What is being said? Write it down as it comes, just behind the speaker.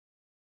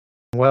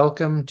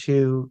Welcome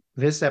to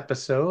this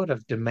episode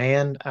of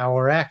Demand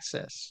Our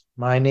Access.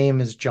 My name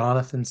is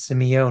Jonathan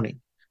Simeone.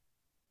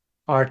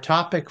 Our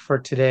topic for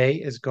today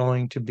is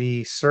going to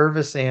be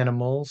service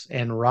animals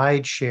and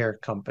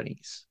rideshare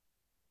companies,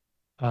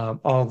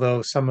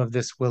 although some of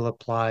this will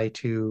apply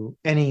to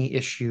any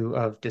issue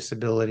of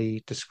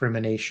disability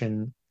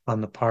discrimination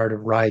on the part of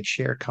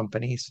rideshare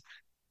companies.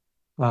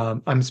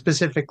 I'm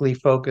specifically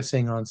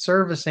focusing on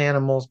service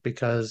animals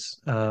because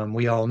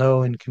we all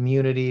know in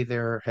community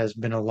there has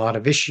been a lot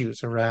of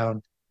issues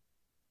around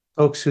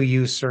folks who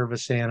use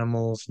service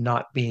animals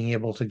not being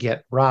able to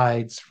get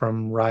rides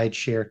from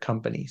rideshare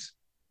companies.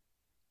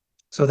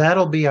 So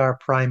that'll be our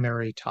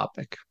primary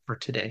topic for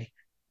today.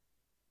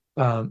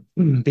 Um,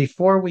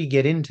 Before we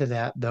get into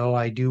that, though,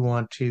 I do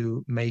want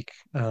to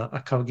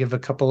give a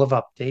couple of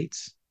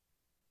updates.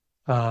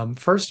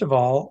 First of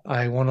all,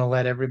 I want to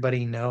let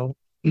everybody know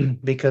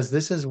because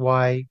this is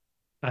why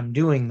I'm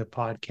doing the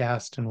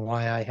podcast and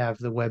why I have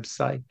the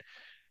website.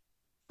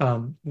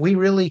 We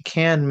really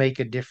can make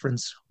a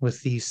difference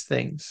with these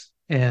things.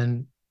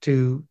 And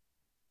to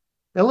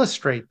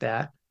illustrate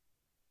that,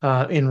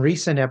 in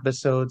recent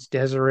episodes,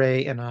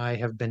 Desiree and I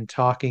have been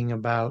talking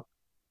about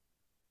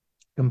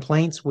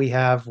complaints we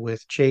have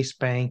with Chase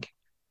Bank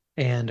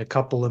and a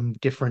couple of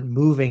different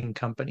moving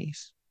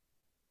companies.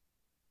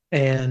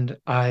 And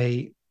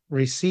I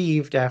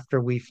received,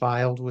 after we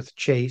filed with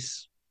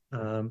Chase,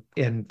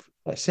 and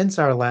since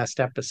our last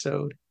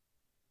episode,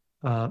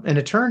 an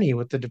attorney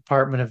with the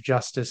Department of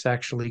Justice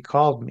actually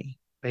called me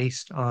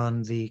based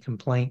on the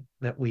complaint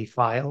that we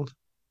filed.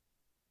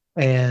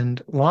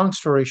 And long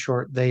story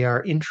short, they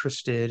are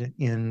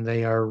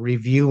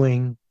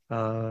reviewing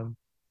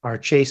our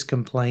Chase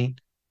complaint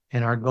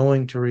and are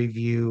going to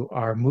review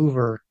our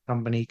mover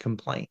company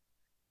complaint.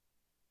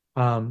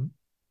 Um,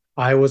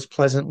 I was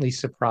pleasantly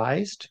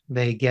surprised.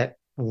 They get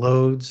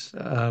loads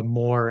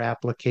more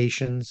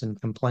applications and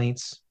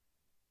complaints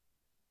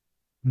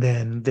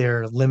than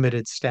their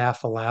limited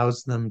staff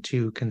allows them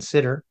to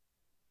consider.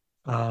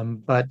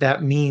 But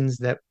that means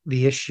that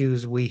the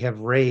issues we have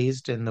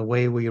raised and the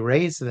way we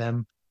raise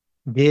them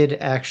did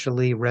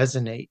actually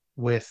resonate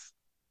with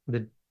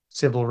the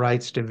Civil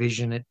Rights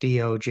Division at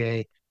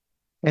DOJ,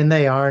 and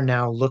they are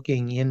now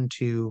looking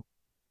into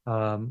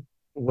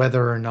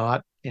whether or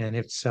not, and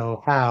if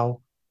so,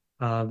 how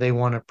they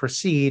want to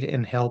proceed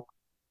and help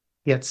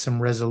get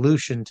some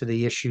resolution to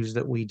the issues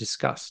that we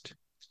discussed.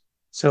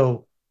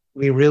 So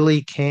we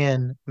really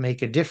can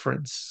make a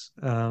difference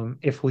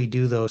if we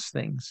do those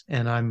things.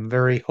 And I'm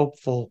very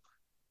hopeful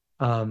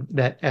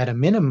that at a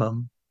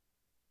minimum,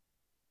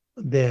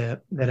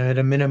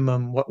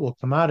 what will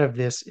come out of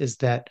this is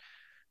that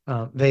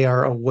they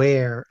are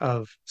aware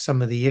of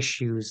some of the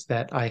issues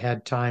that I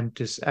had time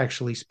to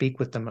actually speak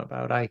with them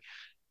about.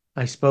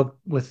 I spoke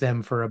with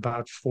them for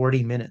about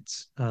 40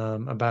 minutes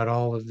about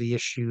all of the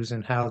issues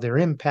and how they're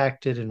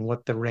impacted and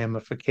what the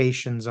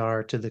ramifications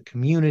are to the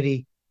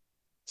community.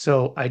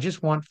 So I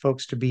just want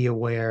folks to be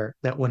aware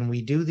that when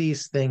we do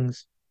these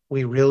things,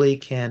 we really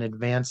can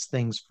advance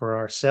things for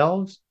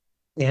ourselves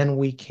and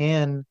we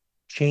can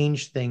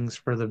change things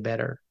for the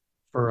better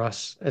for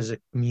us as a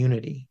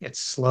community. It's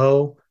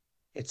slow,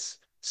 it's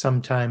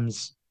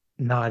sometimes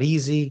not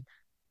easy,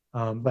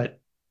 but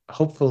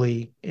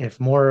hopefully,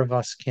 if more of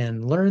us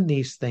can learn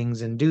these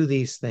things and do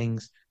these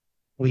things,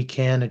 we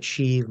can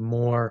achieve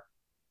more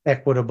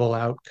equitable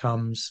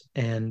outcomes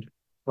and,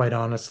 quite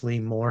honestly,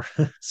 more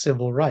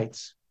civil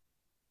rights.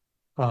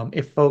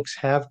 If folks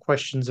have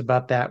questions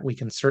about that, we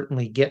can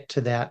certainly get to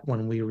that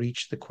when we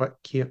reach the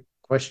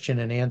question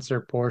and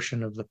answer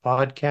portion of the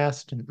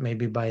podcast. And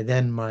maybe by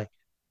then my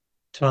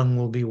tongue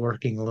will be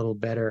working a little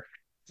better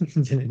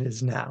than it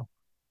is now.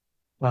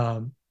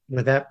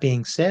 With that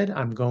being said,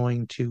 I'm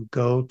going to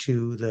go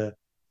to the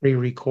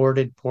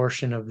pre-recorded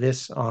portion of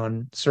this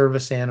on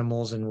service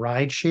animals and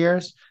ride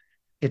shares.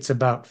 It's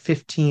about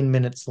 15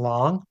 minutes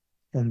long,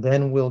 and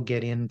then we'll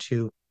get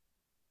into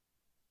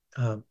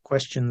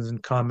questions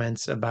and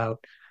comments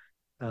about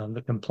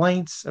the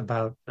complaints,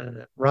 about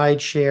ride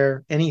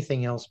share,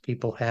 anything else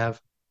people have.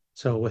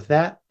 So with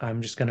that,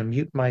 I'm just going to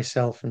mute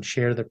myself and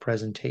share the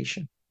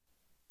presentation.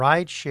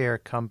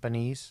 Rideshare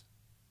companies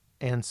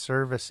and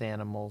service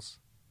animals.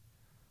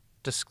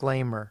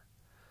 Disclaimer: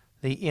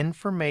 the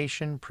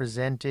information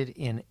presented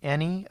in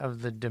any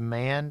of the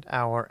Demand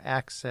Our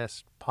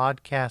Access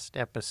podcast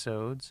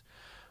episodes,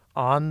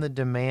 on the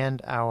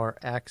Demand Our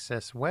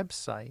Access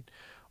website,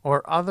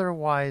 or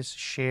otherwise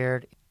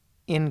shared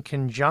in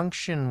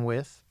conjunction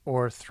with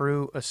or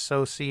through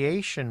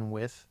association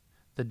with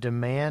the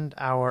Demand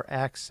Our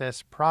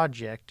Access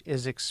project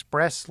is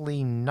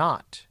expressly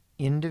not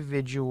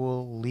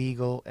individual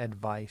legal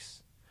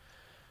advice.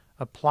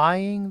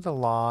 Applying the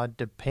law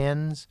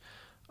depends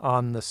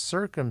on the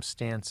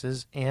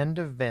circumstances and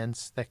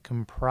events that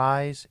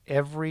comprise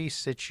every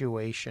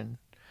situation.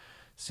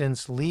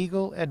 Since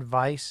legal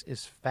advice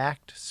is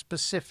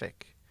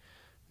fact-specific,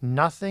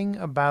 nothing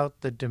about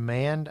the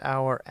Demand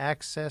Our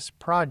Access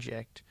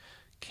project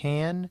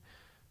can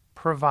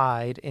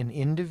provide an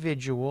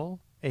individual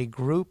a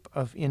group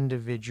of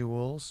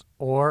individuals,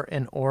 or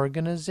an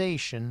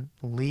organization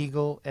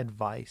legal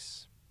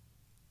advice.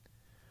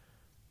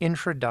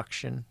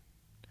 Introduction.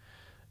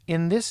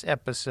 In this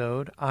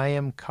episode, I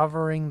am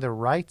covering the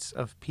rights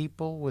of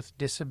people with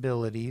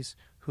disabilities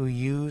who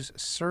use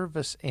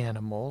service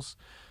animals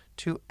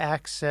to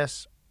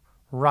access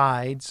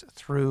rides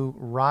through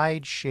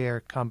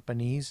rideshare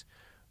companies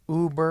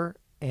Uber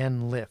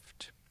and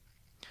Lyft.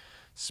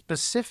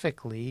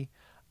 Specifically,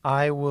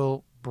 I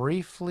will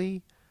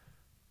briefly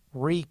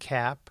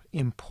recap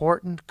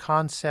important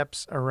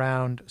concepts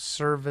around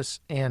service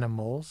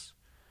animals,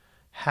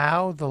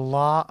 how the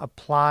law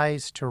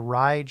applies to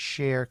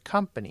rideshare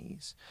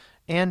companies,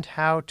 and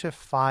how to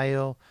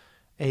file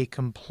a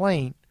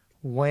complaint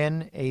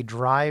when a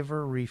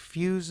driver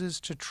refuses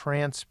to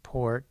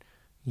transport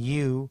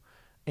you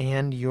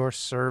and your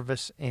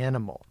service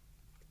animal.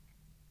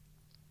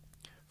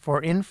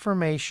 For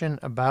information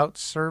about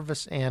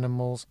service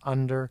animals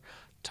under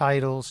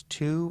Titles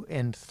 2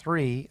 and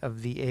 3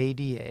 of the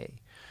ADA,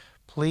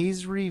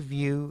 please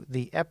review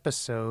the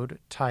episode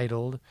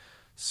titled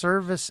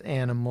Service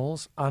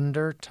Animals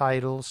under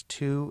Titles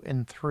 2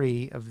 and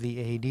 3 of the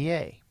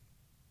ADA.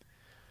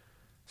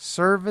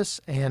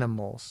 Service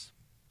animals.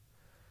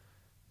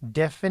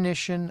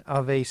 Definition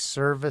of a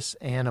service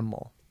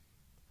animal.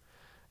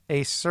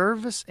 A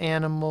service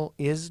animal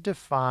is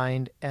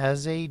defined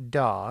as a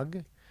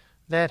dog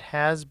that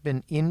has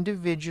been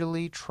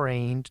individually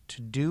trained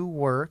to do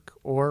work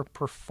or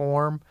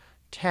perform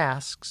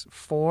tasks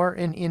for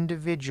an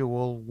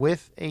individual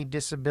with a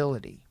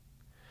disability.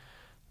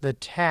 The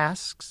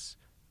tasks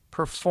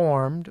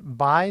performed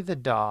by the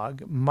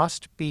dog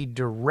must be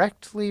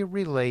directly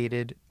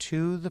related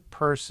to the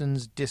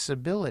person's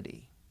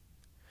disability.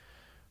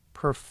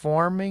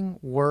 Performing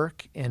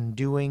work and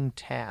doing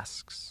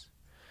tasks.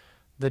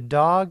 The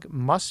dog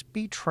must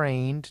be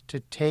trained to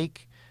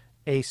take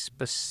a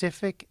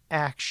specific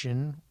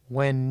action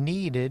when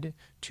needed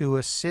to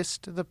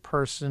assist the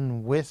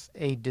person with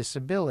a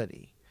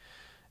disability.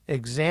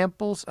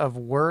 Examples of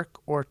work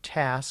or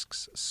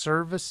tasks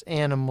service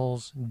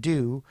animals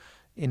do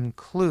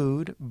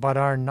include, but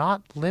are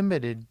not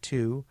limited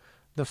to,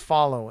 the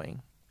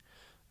following: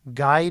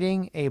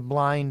 guiding a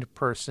blind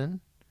person,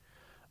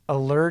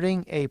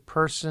 alerting a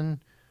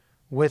person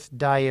with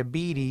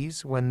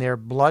diabetes when their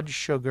blood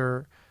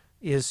sugar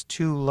is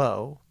too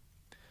low,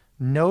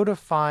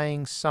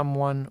 notifying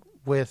someone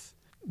with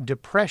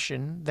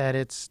depression that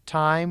it's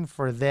time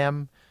for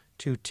them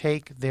to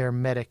take their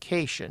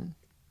medication,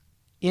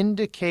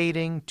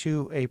 indicating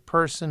to a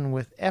person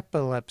with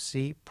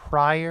epilepsy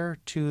prior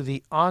to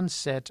the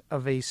onset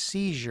of a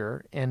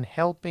seizure and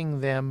helping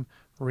them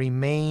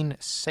remain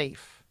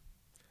safe.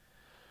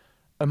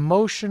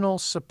 Emotional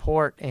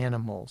support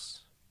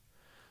animals.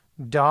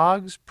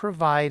 Dogs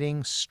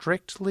providing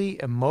strictly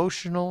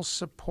emotional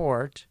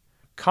support,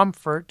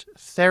 comfort,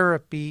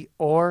 therapy,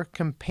 or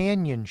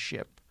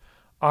companionship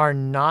are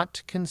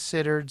not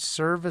considered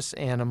service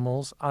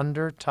animals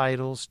under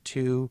Titles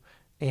 2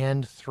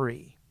 and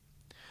 3.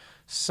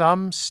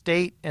 Some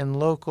state and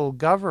local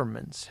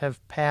governments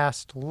have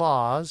passed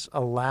laws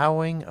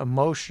allowing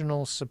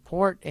emotional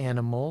support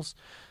animals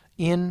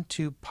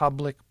into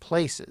public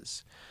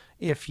places.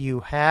 If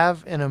you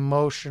have an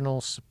emotional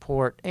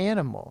support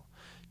animal,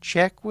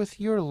 check with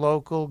your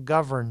local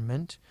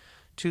government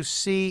to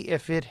see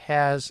if it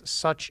has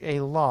such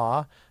a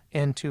law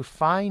and to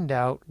find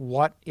out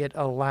what it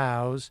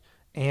allows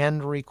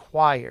and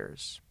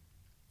requires.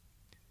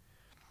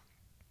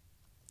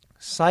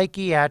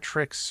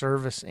 Psychiatric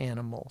service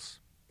animals.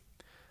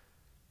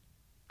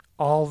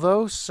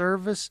 Although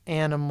service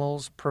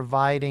animals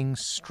providing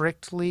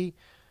strictly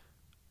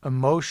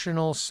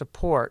emotional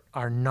support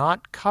are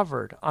not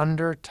covered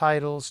under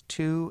Titles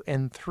 2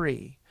 and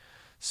 3,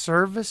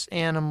 service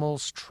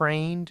animals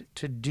trained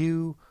to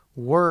do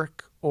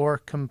work or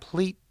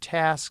complete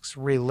tasks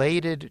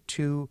related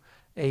to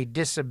a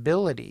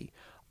disability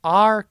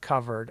are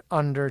covered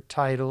under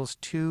Titles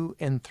 2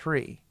 and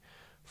 3.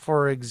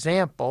 For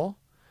example,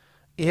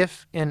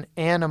 if an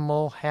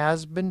animal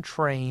has been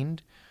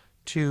trained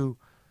to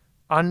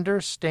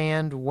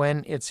understand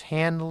when its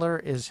handler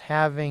is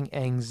having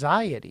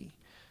anxiety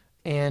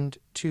and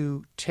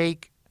to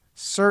take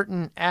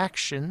certain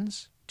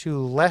actions to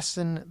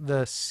lessen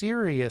the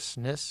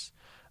seriousness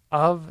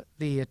of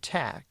the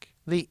attack,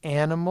 the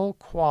animal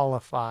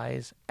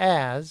qualifies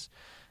as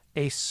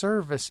a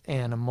service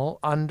animal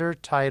under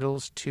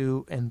Titles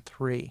 2 and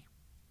 3.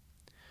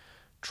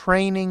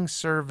 Training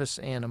service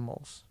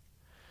animals.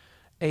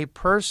 A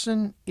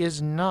person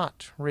is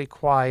not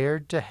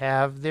required to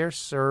have their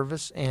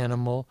service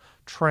animal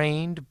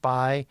trained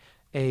by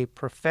a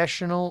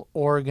professional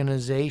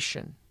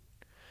organization.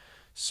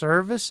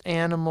 Service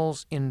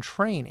animals in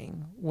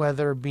training,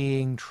 whether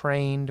being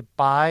trained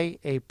by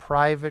a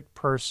private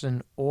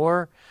person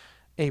or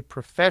a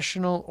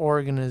professional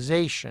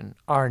organization,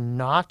 are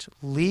not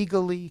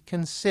legally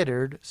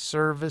considered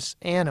service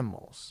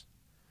animals.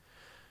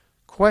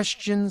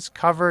 Questions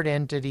covered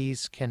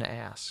entities can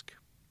ask.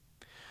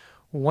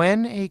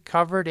 When a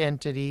covered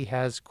entity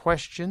has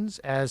questions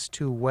as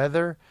to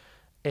whether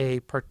a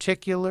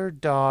particular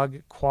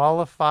dog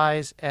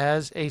qualifies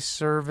as a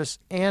service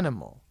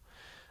animal,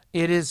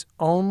 it is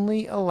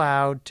only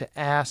allowed to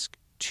ask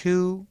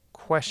two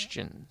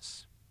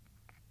questions.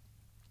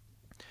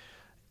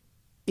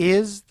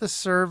 Is the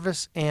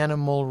service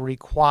animal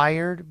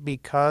required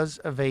because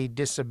of a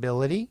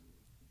disability?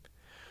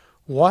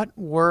 What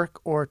work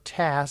or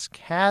task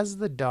has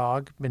the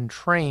dog been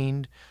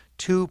trained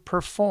to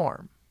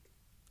perform?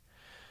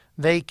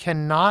 They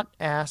cannot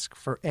ask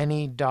for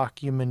any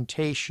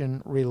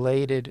documentation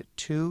related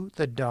to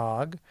the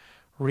dog,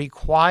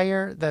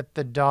 require that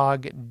the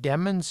dog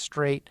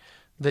demonstrate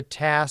the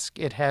task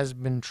it has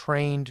been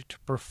trained to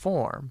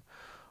perform,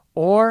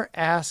 or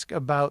ask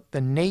about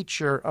the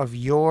nature of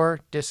your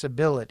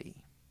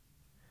disability.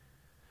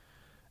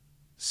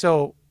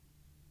 So,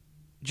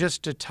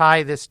 just to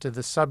tie this to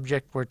the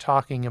subject we're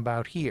talking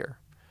about here,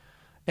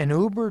 an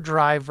Uber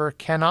driver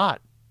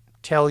cannot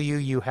tell you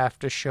you have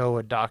to show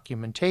a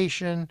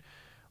documentation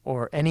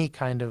or any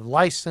kind of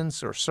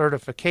license or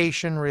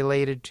certification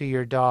related to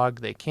your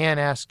dog. They can't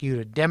ask you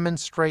to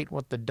demonstrate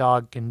what the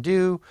dog can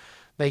do.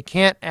 They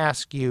can't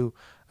ask you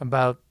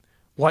about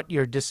what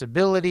your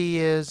disability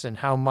is and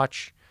how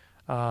much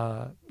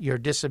your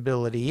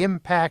disability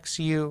impacts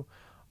you.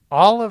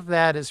 All of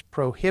that is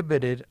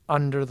prohibited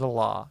under the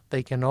law.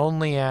 They can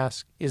only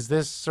ask, is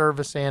this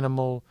service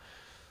animal,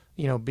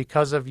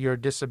 because of your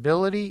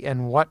disability,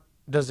 and what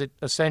does it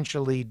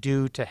essentially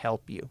do to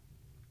help you?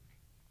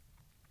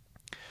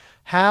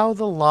 How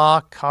the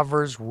law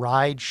covers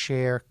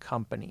rideshare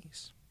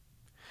companies.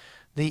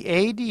 The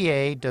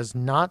ADA does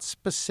not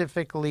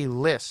specifically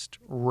list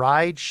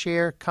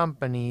rideshare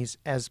companies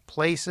as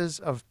places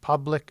of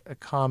public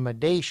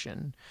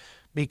accommodation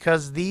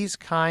because these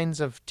kinds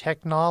of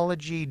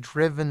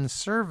technology-driven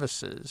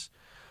services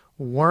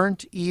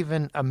weren't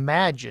even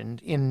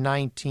imagined in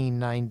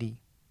 1990.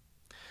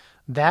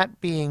 That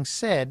being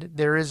said,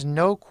 there is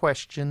no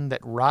question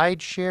that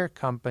rideshare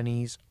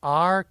companies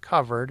are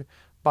covered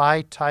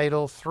by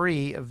Title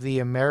III of the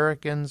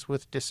Americans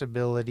with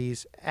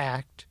Disabilities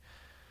Act.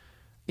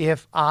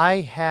 If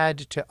I had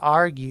to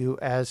argue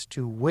as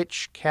to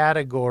which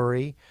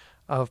category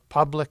of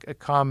public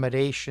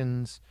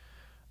accommodations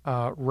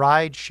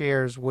ride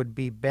shares would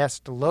be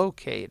best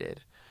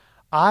located,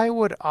 I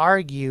would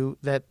argue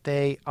that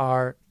they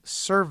are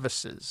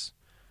services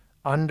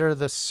under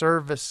the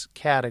service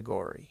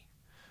category.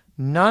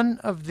 None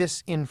of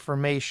this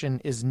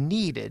information is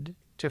needed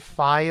to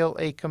file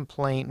a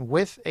complaint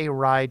with a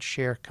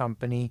rideshare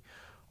company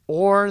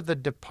or the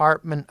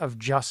Department of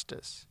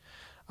Justice.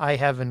 I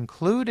have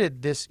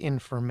included this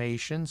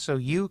information so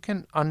you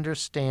can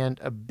understand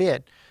a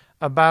bit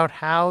about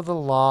how the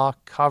law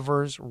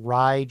covers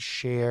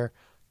rideshare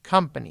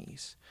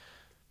companies.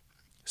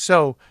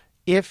 So,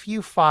 if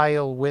you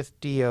file with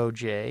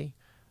DOJ,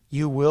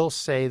 you will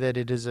say that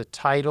it is a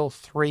Title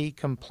III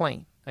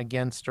complaint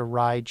against a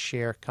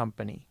rideshare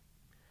company.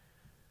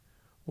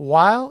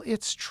 While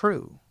it's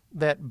true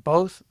that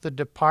both the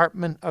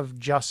Department of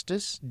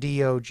Justice,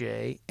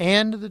 DOJ,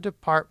 and the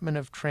Department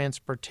of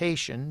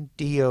Transportation,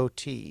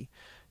 DOT,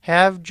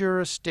 have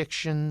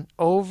jurisdiction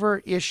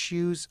over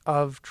issues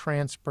of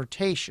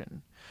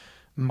transportation,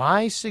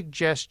 my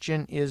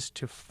suggestion is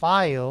to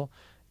file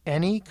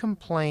any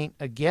complaint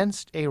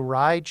against a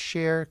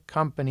rideshare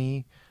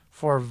company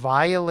for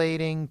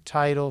violating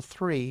Title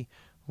III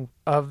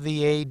of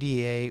the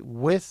ADA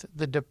with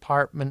the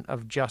Department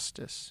of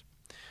Justice.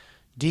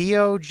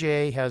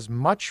 DOJ has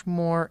much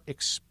more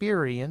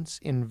experience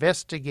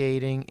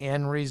investigating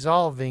and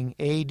resolving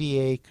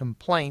ADA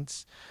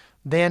complaints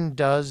than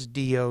does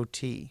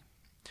DOT.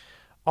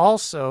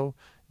 Also,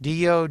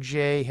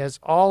 DOJ has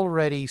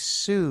already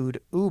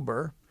sued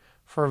Uber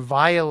for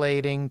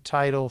violating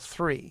Title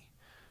III.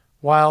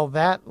 While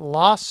that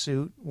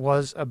lawsuit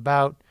was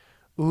about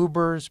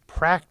Uber's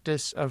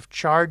practice of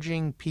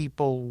charging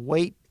people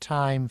wait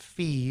time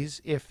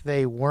fees if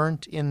they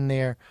weren't in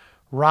their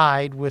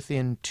ride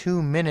within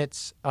 2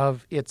 minutes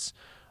of its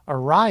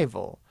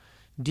arrival,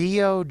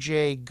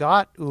 DOJ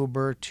got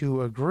Uber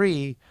to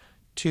agree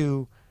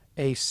to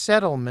a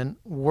settlement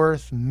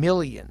worth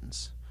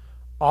millions.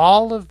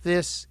 All of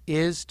this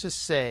is to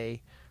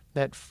say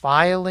that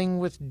filing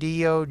with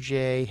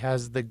DOJ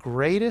has the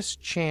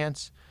greatest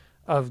chance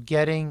of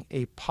getting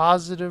a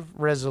positive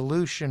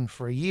resolution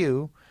for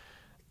you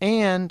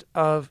and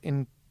of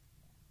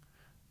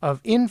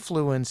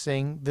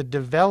influencing the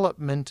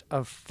development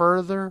of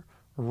further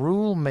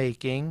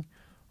rulemaking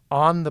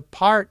on the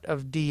part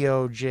of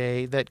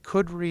DOJ that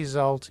could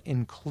result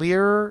in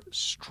clearer,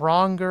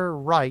 stronger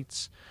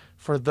rights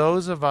for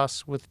those of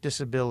us with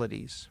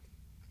disabilities.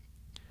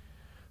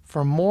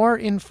 For more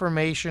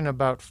information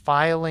about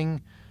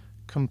filing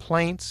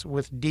complaints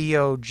with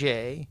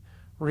DOJ,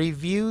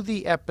 review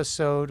the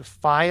episode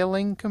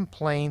Filing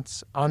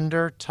Complaints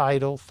under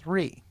Title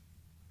III.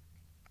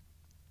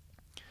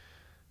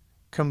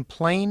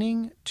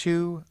 Complaining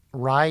to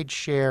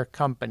rideshare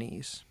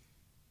companies.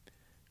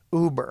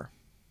 Uber.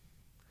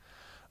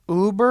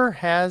 Uber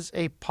has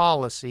a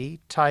policy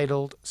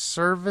titled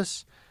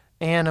Service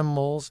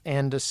Animals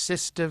and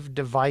Assistive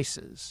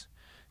Devices.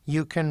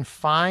 You can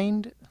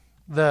find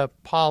the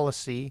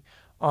policy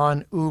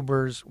on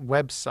Uber's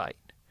website.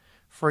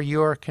 For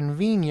your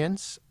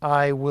convenience,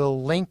 I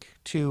will link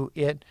to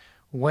it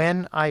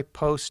when I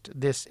post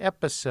this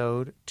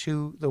episode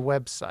to the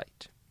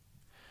website.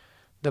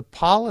 The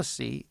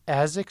policy,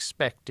 as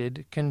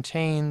expected,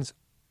 contains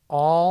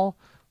all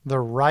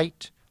the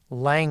right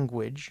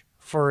language.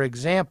 For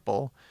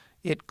example,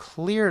 it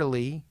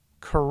clearly,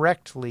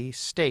 correctly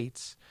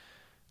states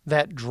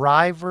that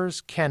drivers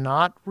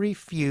cannot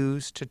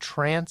refuse to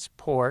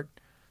transport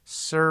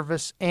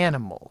service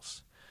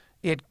animals.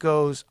 It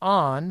goes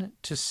on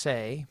to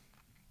say,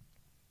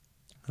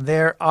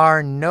 there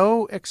are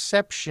no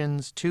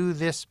exceptions to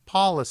this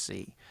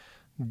policy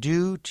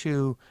due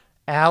to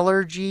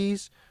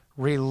allergies,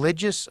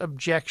 religious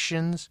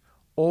objections,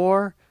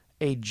 or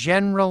a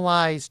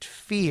generalized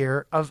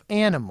fear of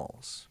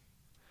animals.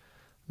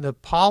 The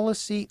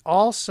policy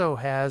also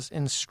has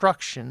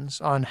instructions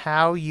on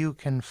how you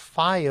can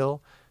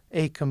file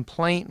a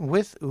complaint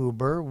with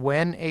Uber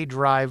when a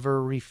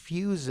driver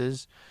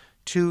refuses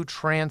to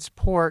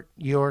transport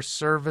your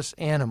service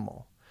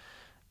animal.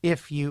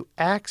 If you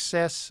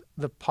access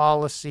the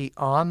policy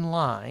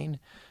online,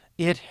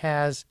 it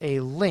has a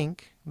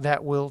link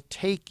that will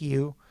take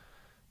you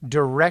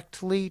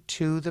directly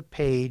to the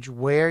page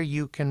where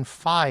you can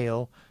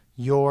file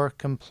your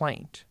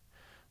complaint.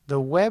 The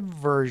web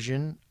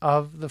version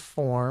of the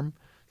form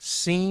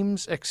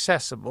seems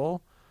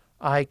accessible.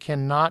 I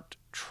cannot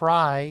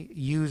try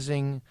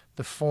using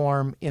the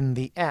form in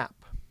the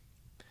app.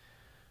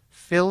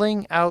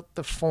 Filling out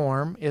the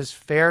form is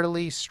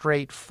fairly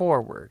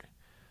straightforward.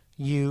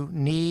 You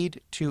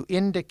need to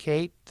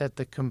indicate that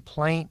the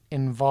complaint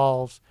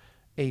involves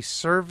a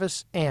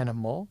service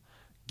animal,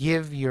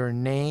 give your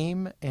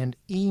name and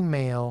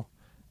email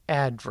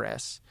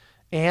address,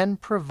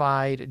 and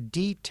provide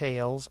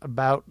details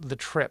about the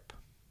trip.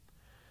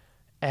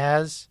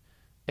 As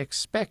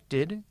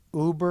expected,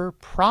 Uber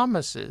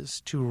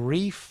promises to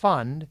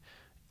refund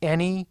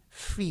any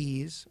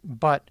fees,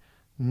 but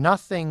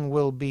nothing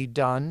will be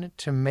done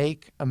to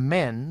make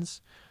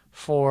amends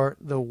for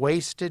the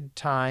wasted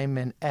time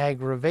and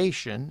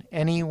aggravation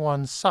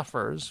anyone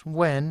suffers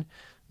when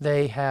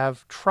they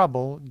have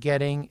trouble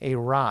getting a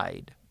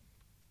ride.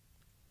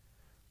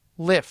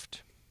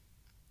 Lyft.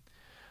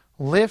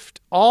 Lyft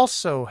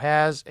also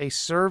has a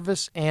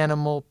service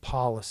animal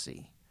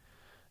policy.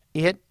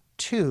 It,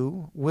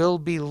 too, will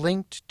be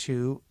linked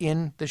to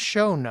in the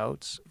show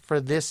notes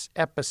for this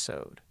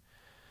episode.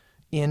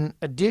 In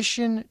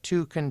addition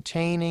to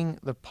containing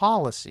the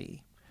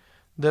policy,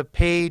 the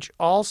page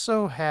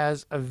also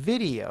has a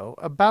video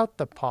about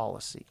the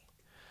policy.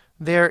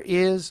 There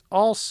is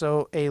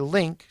also a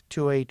link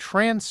to a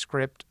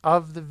transcript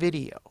of the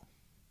video.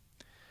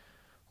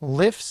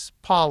 Lyft's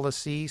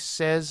policy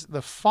says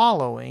the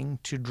following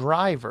to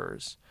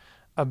drivers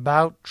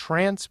about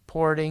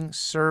transporting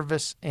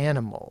service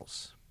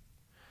animals.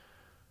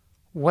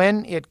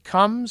 When it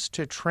comes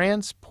to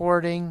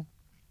transporting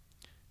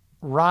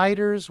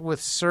riders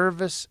with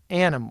service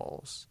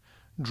animals,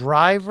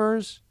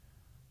 drivers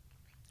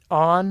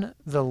on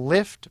the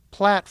Lyft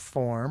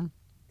platform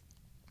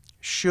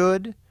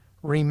should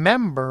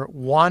remember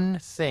one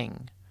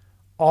thing: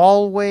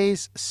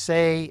 always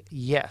say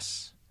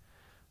yes.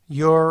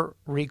 You're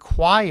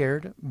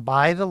required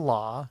by the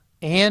law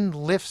and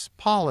Lyft's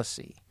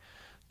policy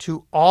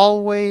to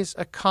always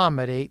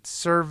accommodate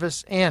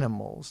service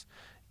animals,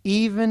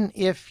 even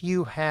if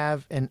you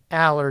have an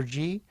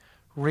allergy,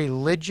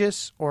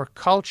 religious or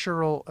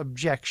cultural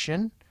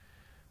objection,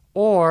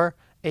 or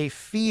a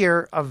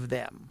fear of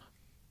them.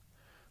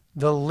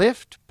 The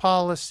Lyft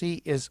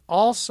policy is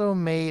also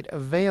made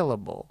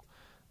available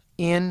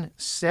in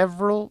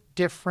several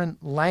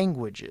different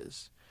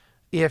languages.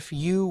 If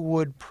you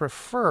would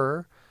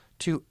prefer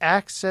to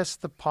access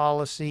the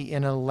policy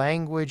in a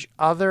language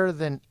other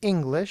than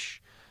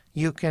English,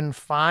 you can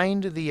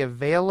find the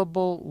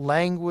available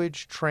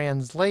language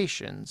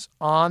translations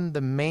on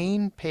the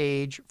main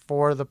page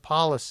for the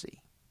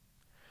policy.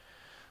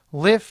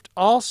 Lyft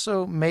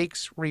also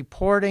makes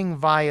reporting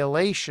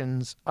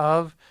violations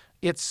of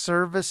its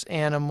service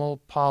animal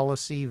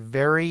policy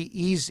very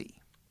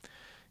easy.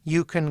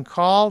 You can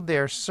call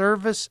their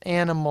service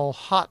animal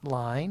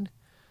hotline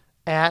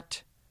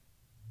at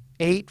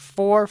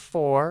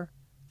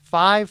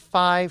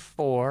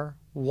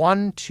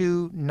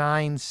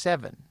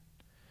 844-554-1297.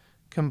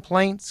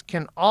 Complaints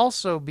can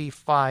also be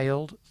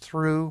filed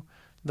through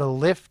the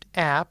Lyft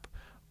app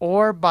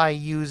or by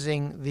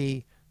using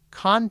the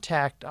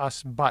Contact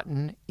Us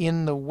button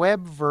in the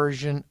web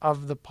version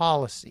of the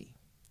policy.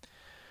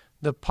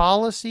 The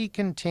policy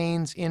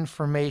contains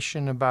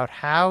information about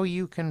how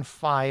you can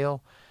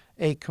file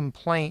a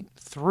complaint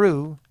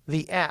through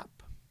the app.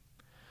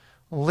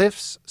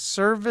 Lyft's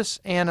service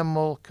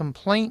animal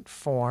complaint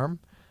form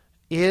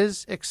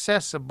is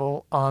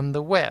accessible on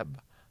the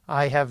web.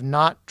 I have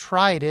not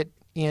tried it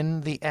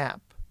in the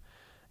app.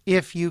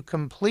 If you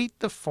complete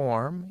the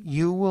form,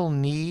 you will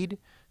need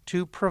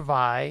to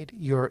provide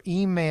your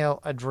email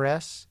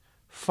address,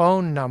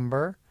 phone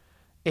number,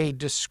 a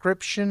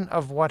description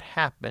of what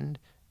happened,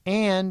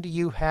 and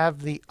you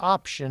have the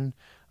option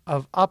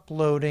of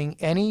uploading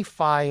any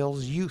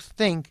files you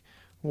think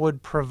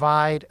would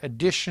provide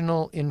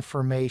additional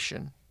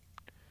information.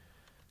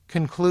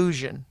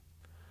 Conclusion.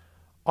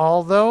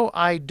 Although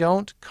I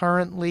don't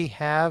currently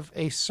have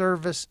a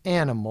service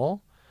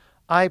animal,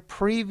 I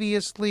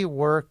previously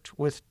worked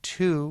with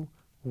two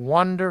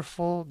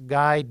wonderful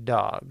guide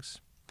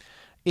dogs.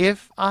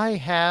 If I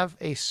have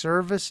a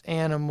service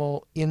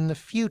animal in the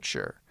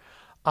future,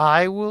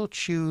 I will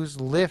choose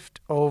Lyft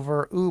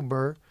over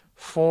Uber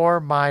for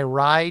my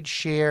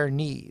rideshare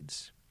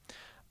needs.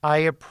 I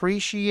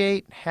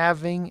appreciate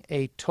having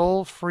a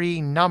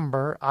toll-free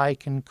number I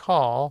can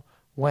call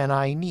when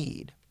I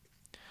need.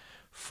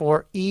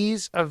 For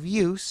ease of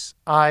use,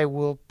 I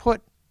will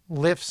put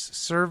Lyft's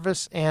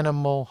service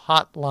animal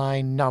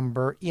hotline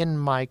number in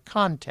my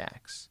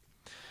contacts.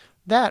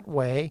 That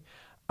way,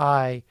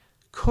 I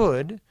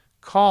could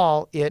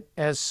call it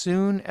as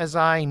soon as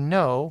I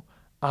know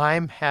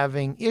I'm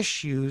having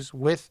issues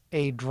with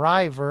a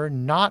driver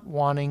not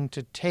wanting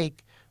to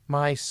take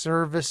my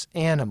service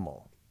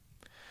animal.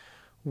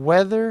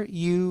 Whether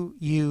you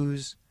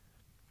use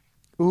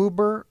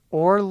Uber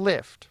or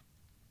Lyft,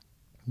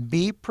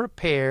 be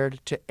prepared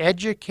to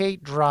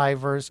educate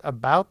drivers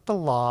about the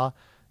law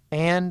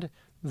and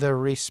the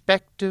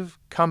respective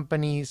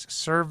company's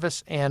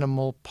service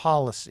animal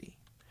policy.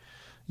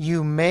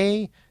 You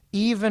may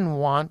even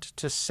want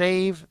to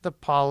save the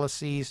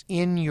policies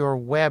in your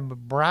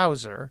web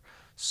browser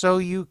so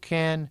you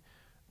can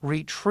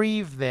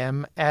retrieve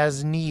them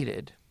as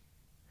needed.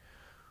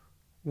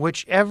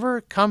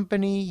 Whichever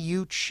company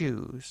you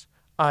choose,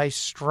 I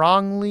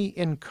strongly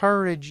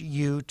encourage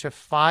you to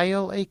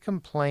file a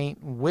complaint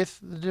with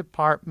the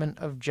Department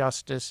of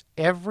Justice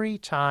every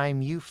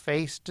time you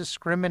face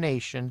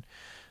discrimination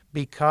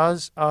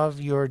because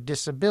of your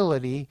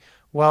disability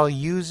while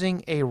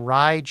using a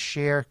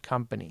rideshare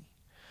company.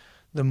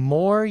 The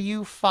more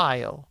you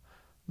file,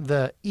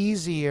 the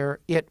easier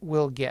it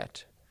will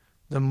get.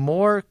 The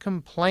more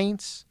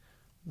complaints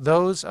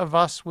those of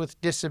us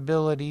with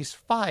disabilities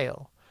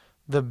file,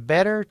 the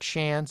better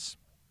chance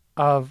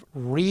of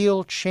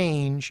real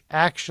change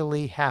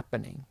actually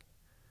happening.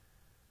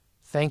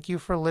 Thank you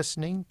for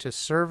listening to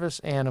Service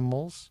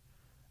Animals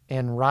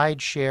and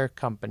Rideshare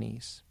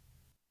Companies.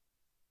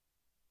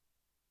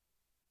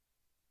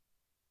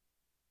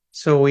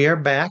 So we are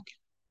back.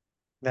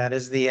 That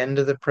is the end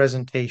of the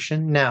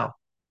presentation. Now,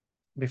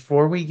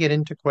 before we get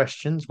into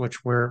questions,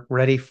 which we're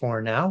ready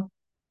for now,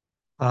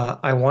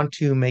 I want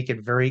to make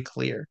it very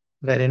clear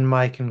that in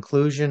my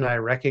conclusion, I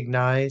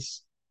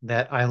recognize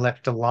that I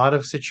left a lot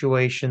of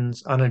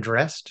situations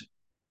unaddressed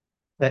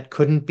that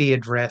couldn't be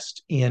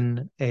addressed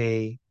in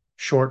a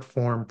short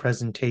form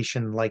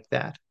presentation like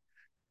that.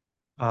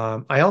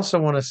 I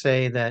also want to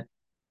say that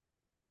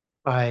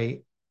I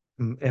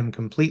am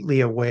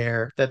completely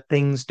aware that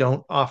things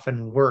don't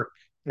often work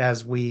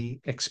as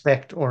we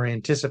expect or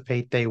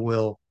anticipate they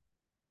will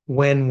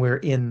when we're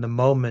in the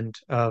moment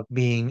of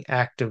being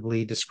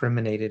actively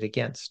discriminated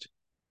against.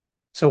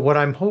 So, what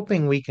I'm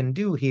hoping we can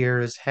do here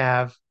is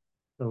have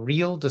a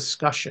real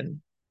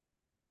discussion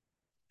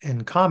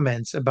and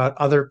comments about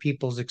other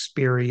people's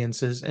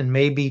experiences and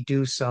maybe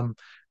do some,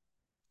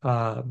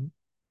 um,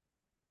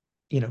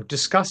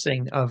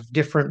 discussing of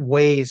different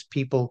ways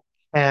people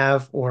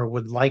have or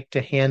would like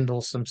to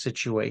handle some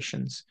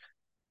situations.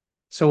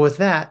 So, with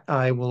that,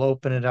 I will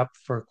open it up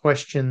for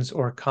questions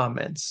or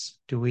comments.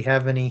 Do we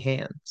have any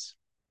hands?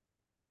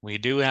 We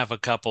do have a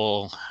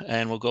couple,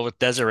 and we'll go with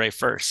Desiree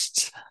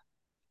first.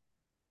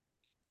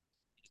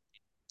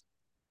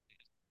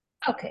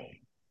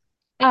 Okay.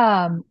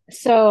 Hi,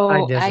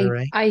 So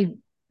Desiree.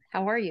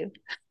 how are you?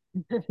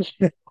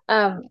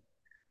 Um,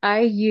 I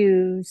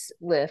use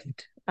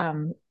Lyft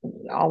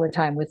all the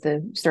time with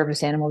the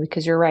service animal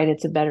because you're right,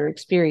 it's a better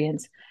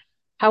experience.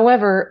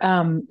 However,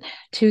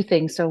 two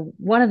things. So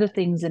one of the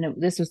things, and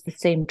this was the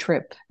same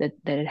trip that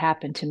had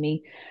happened to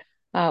me.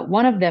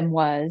 One of them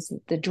was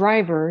the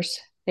drivers,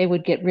 they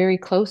would get very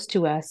close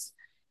to us,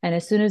 and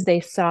as soon as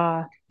they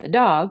saw the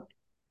dog,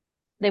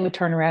 they would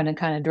turn around and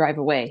kind of drive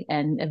away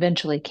and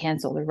eventually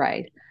cancel the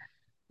ride.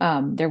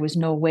 There was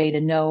no way to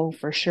know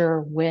for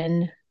sure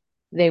when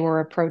they were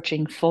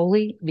approaching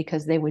fully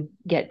because they would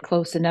get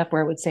close enough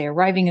where it would say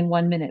arriving in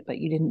 1 minute, but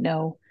you didn't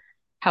know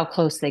how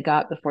close they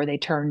got before they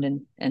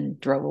turned and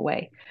drove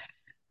away.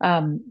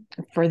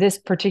 For this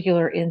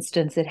particular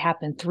instance, it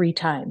happened 3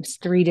 times,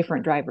 3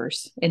 different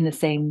drivers in the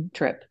same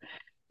trip,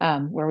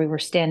 where we were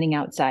standing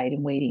outside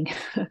and waiting.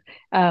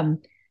 um,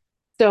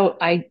 so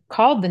I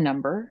called the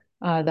number,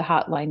 the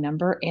hotline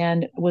number,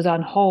 and was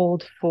on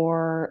hold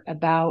for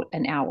about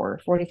an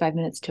hour, 45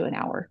 minutes to an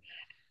hour.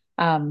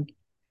 Um,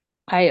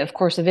 I, of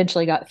course,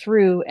 eventually got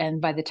through.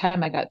 And by the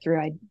time I got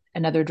through,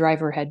 another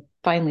driver had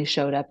finally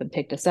showed up and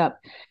picked us up.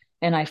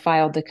 And I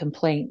filed the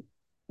complaint,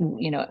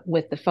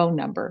 with the phone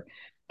number.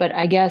 But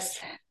I guess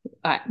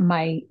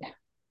my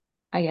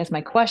I guess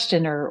my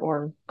question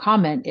or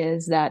comment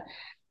is that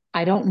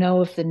I don't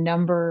know if the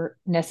number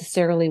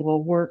necessarily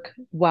will work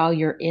while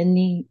you're in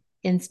the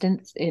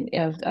instance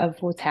of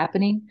what's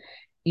happening.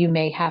 You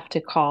may have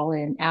to call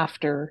in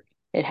after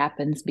it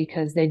happens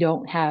because they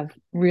don't have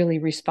really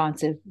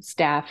responsive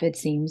staff, it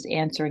seems,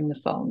 answering the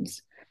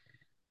phones.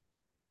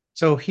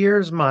 So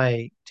here's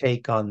my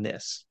take on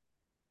this.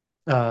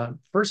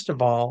 First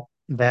of all,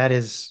 that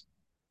is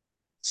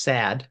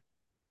sad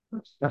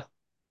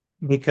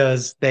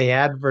because they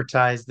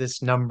advertise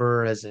this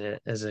number as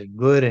a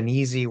good and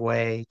easy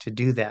way to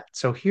do that.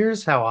 So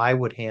here's how I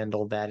would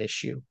handle that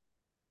issue.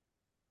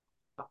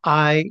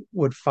 I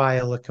would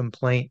file a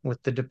complaint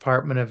with the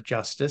Department of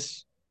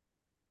Justice.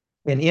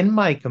 And in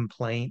my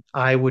complaint,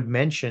 I would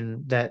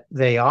mention that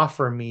they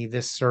offer me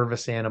this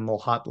service animal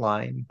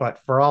hotline, but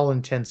for all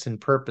intents and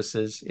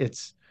purposes,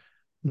 it's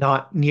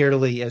not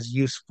nearly as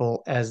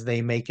useful as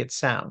they make it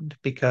sound.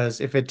 Because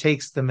if it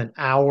takes them an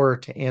hour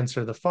to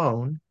answer the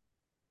phone,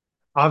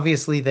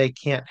 obviously they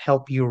can't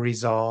help you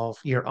resolve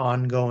your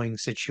ongoing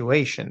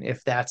situation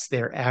if that's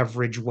their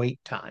average wait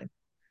time.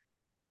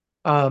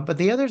 But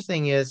the other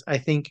thing is, I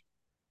think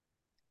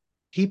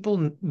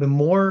the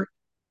more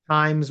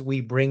times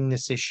we bring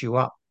this issue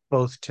up,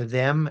 both to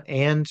them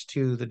and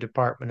to the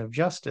Department of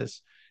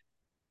Justice,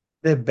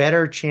 the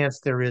better chance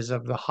there is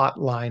of the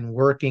hotline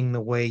working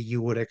the way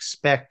you would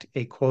expect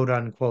a quote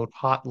unquote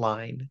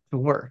hotline to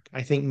work.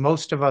 I think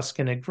most of us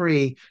can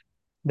agree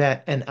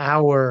that an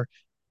hour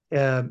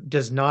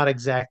does not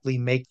exactly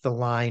make the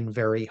line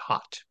very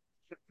hot.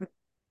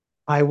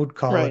 I would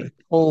call it a Right.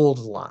 cold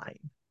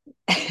line.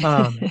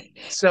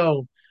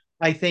 So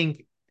I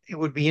think it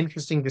would be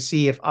interesting to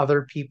see if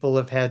other people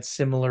have had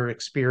similar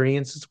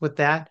experiences with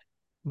that.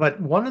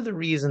 But one of the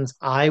reasons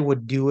I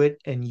would do it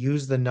and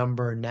use the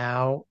number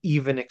now,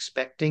 even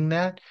expecting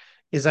that,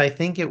 is I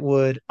think it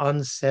would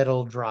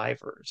unsettle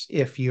drivers.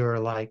 If you're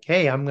like,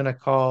 hey, I'm going to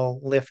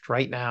call Lyft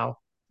right now,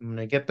 I'm going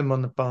to get them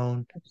on the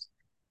phone.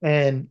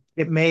 And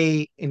it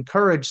may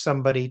encourage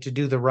somebody to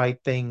do the right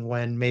thing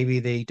when maybe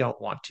they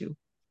don't want to.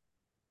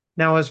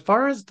 Now, as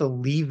far as the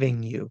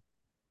leaving you,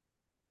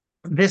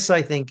 this,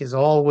 I think, is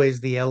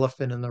always the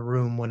elephant in the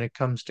room when it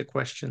comes to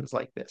questions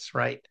like this,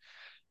 right?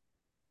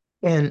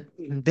 And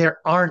there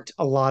aren't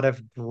a lot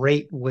of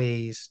great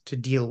ways to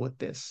deal with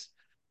this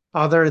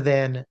other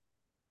than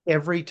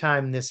every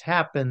time this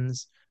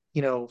happens,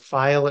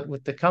 file it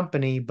with the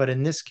company. But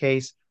in this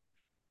case,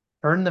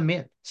 turn them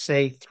in.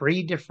 Say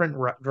three different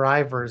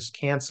drivers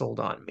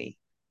canceled on me.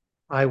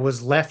 I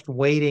was left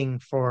waiting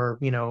for,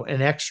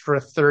 an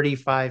extra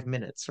 35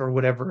 minutes or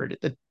whatever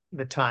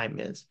the time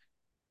is.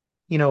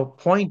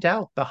 Point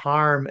out the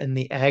harm and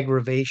the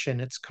aggravation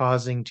it's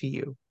causing to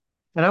you.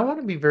 And I want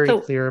to be very So,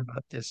 clear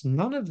about this.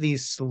 None of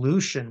these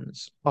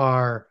solutions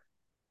are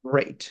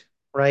great,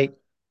 right?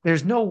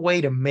 There's no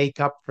way to make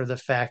up for the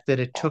fact that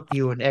it took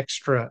you an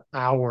extra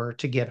hour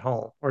to get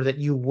home or that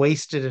you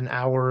wasted an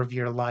hour of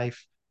your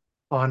life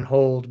on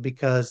hold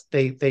because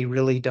they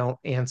really don't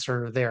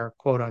answer their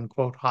quote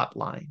unquote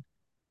hotline.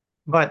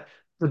 But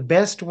the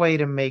best way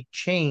to make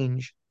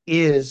change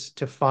is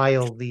to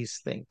file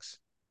these things.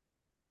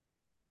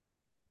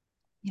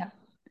 yeah.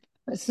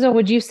 So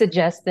would you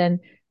suggest then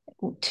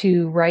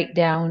to write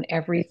down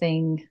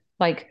everything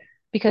like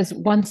because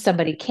once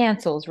somebody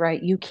cancels,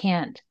 right, you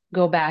can't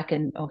go back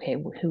and okay,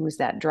 who was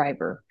that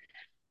driver?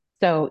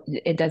 So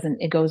it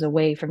doesn't, it goes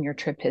away from your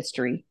trip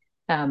history,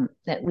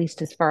 at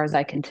least as far as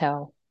I can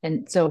tell.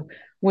 And so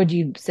would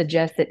you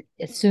suggest that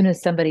as soon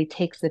as somebody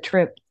takes the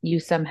trip, you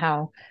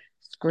somehow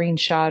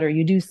screenshot or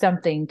you do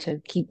something to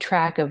keep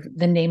track of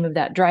the name of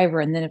that driver?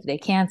 And then if they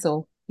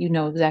cancel, you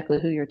know exactly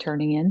who you're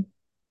turning in.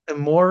 The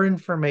more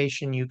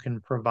information you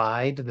can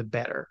provide, the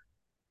better.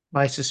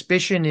 My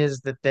suspicion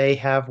is that they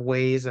have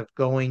ways of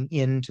going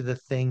into the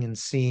thing and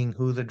seeing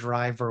who the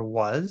driver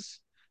was.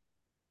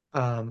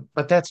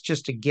 But that's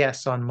just a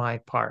guess on my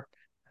part.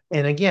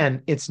 And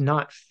again, it's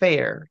not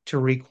fair to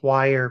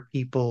require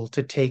people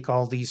to take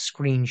all these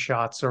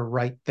screenshots or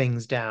write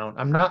things down.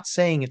 I'm not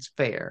saying it's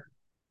fair,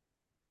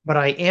 but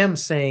I am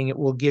saying it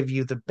will give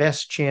you the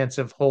best chance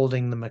of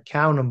holding them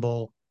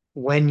accountable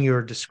when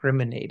you're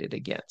discriminated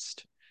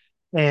against.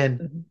 And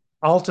Mhm.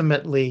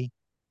 ultimately,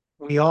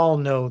 we all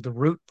know the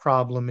root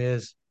problem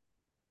is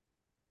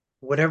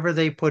whatever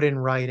they put in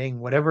writing,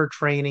 whatever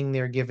training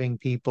they're giving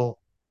people,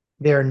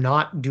 they're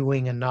not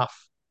doing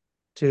enough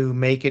to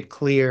make it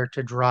clear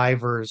to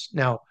drivers.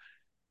 Now,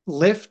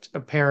 Lyft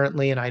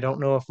apparently, and I don't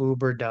know if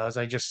Uber does,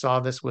 I just saw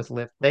this with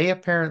Lyft, they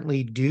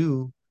apparently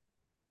do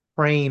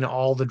train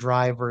all the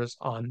drivers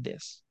on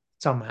this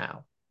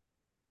somehow.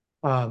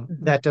 Mhm.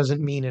 That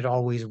doesn't mean it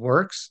always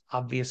works.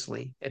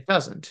 Obviously, it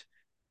doesn't.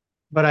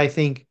 But I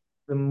think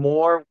the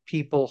more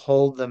people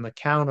hold them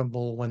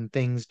accountable when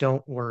things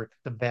don't work,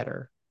 the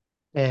better.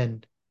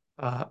 And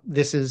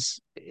this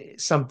is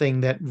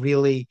something that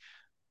really,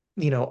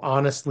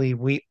 honestly,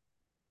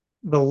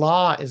 the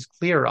law is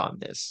clear on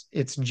this.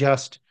 It's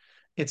just,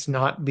 it's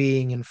not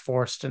being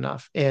enforced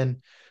enough.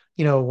 And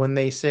when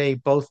they say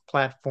both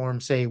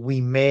platforms say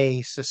we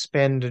may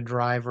suspend a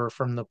driver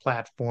from the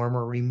platform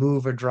or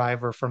remove a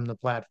driver from the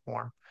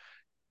platform,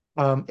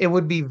 it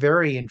would be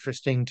very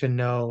interesting to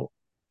know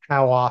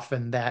how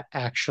often that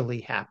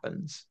actually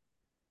happens.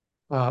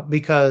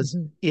 Because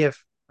Mhm.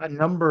 if a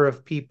number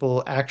of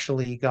people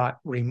actually got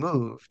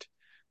removed,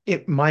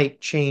 it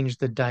might change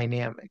the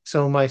dynamic.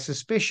 So my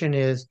suspicion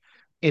is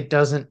it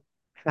doesn't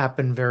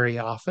happen very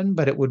often,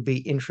 but it would be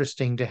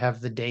interesting to have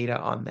the data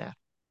on that.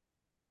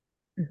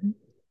 Mhm.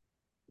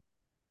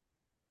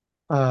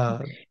 Uh,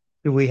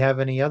 do we have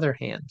any other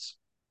hands?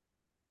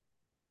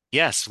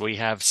 Yes, we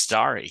have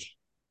Starry.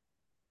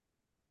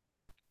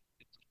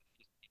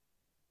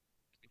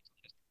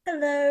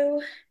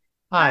 Hello.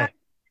 I Hi.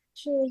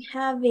 actually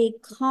have a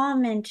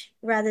comment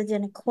rather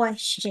than a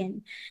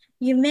question.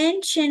 You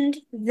mentioned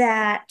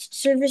that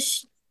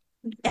service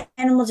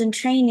animals in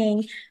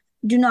training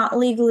do not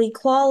legally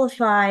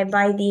qualify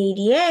by the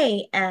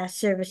ADA as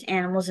service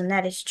animals, and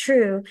that is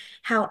true.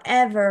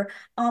 However,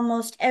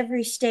 almost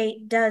every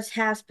state does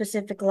have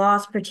specific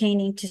laws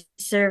pertaining to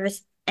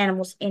service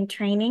animals in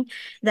training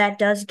that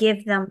does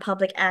give them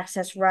public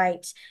access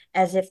rights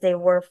as if they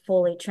were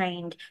fully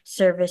trained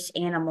service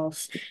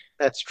animals.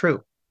 That's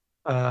true.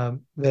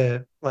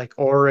 The like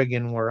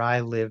Oregon where I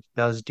live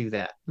does do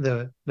that.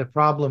 The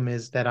problem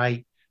is that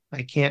I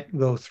can't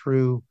go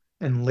through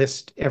and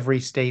list every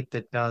state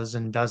that does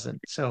and doesn't.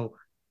 So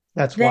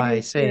that's why I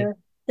Very say true.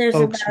 There's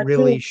folks about two or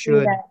really three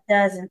should. that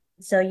doesn't.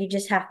 So you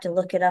just have to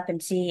look it up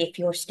and see if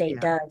your state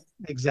Yeah, does.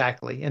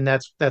 exactly. And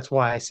that's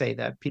why I say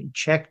that.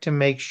 Check to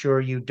make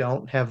sure you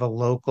don't have a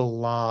local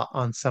law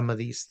on some of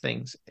these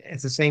things.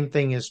 It's the same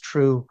thing is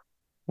true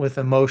with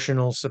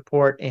emotional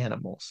support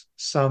animals.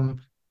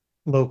 Some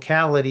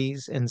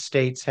localities and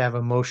states have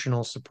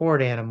emotional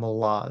support animal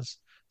laws,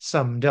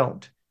 some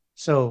don't.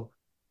 So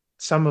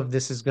some of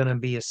this is going to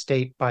be a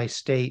state by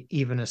state,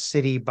 even a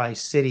city by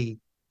city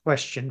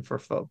question for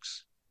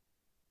folks.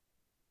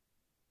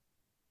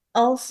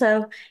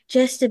 Also,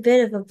 just a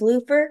bit of a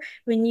blooper,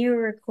 when you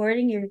were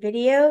recording your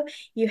video,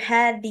 you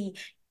had the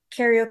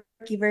karaoke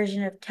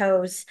version of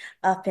Toes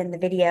up in the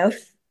video.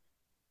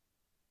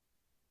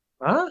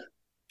 Huh?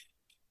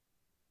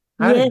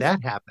 How did Yes,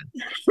 that happen?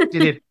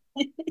 Did it?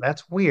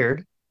 That's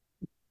weird.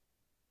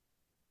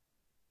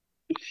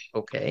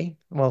 Okay.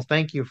 Well,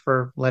 thank you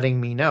for letting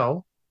me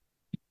know.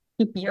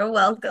 you're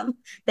welcome.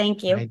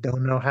 Thank I you.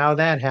 don't know how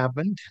that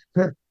happened.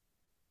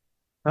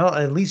 Well,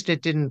 at least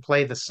it didn't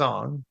play the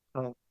song.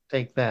 I'll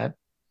take that.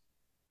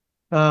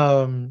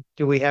 Do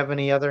we have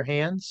any other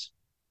hands?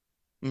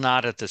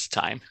 Not at this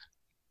time.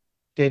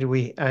 Did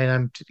we?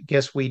 And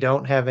guess we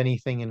don't have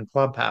anything in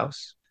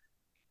Clubhouse.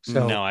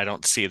 No, So, I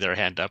don't see their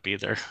hand up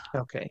either.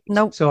 okay.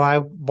 Nope.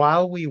 So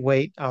while we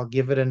wait, I'll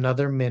give it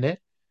another minute.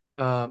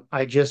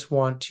 I just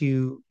want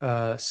to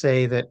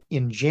say that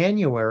in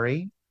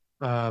January,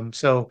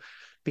 so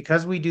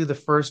because we do the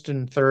first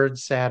and third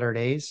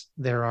Saturdays,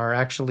 there are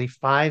actually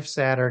 5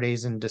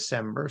 Saturdays in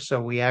December. So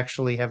we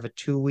actually have a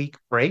 2 week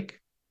break.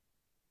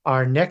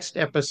 Our next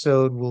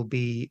episode will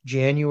be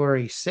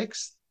January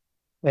 6th,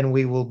 and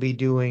we will be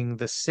doing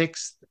the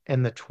 6th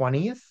and the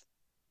 20th.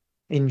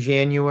 In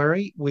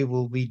January, we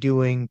will be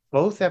doing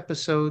both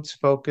episodes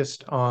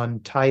focused on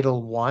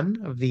Title I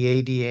of the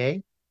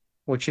ADA,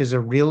 which is a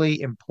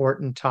really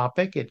important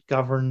topic. It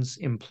governs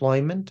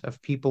employment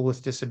of people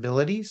with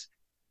disabilities.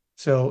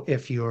 So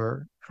if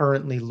you're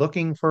currently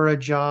looking for a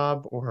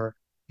job or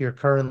you're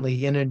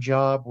currently in a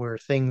job where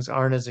things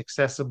aren't as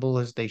accessible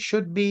as they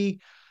should be,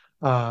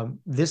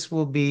 this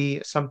will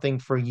be something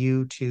for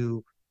you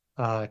to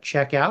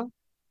check out.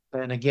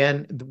 And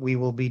again, we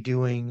will be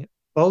doing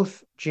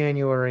both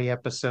January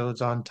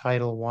episodes on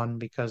Title One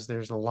because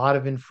there's a lot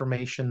of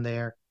information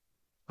there.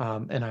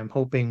 And I'm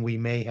hoping we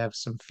may have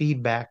some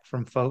feedback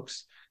from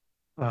folks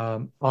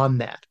on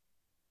that.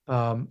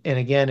 And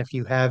again, if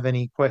you have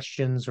any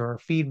questions or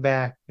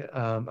feedback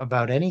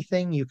about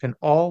anything, you can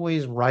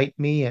always write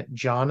me at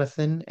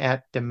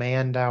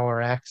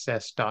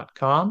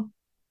jonathan@demandhouraccess.com,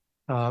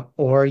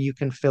 or you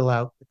can fill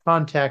out the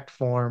contact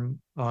form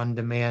on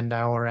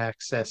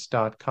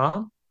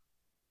demandhouraccess.com.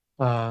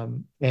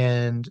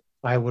 And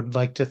I would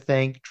like to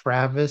thank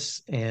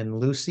Travis and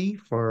Lucy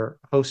for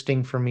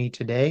hosting for me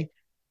today,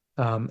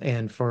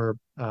 and for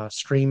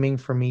streaming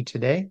for me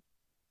today.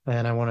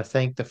 And I want to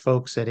thank the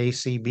folks at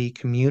ACB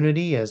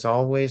Community, as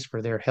always,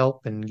 for their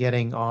help in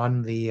getting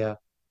on the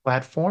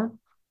platform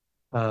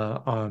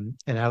and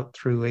out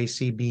through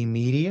ACB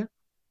Media.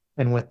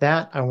 And with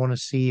that, I want to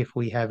see if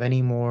we have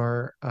any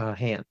more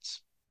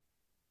hands.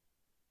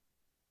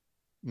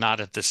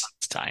 Not at this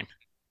time.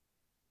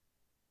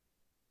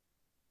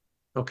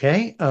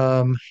 Okay,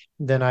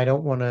 then I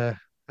don't want to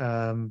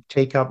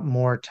take up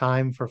more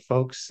time for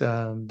folks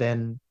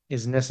than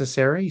is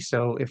necessary.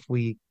 So if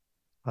we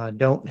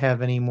don't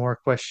have any more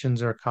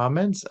questions or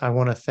comments, I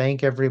want to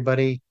thank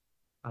everybody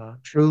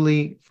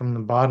truly from the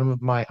bottom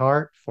of my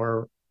heart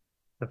for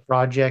the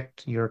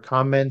project, your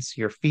comments,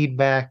 your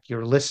feedback,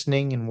 your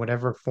listening in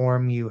whatever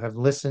form you have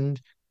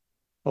listened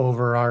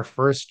over our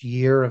first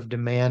year of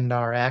Demand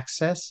Our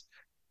Access.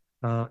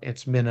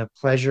 It's been a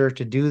pleasure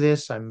to do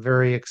this. I'm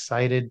very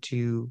excited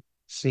to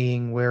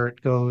seeing where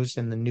it goes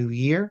in the new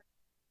year.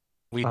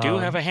 We do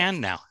have Um, a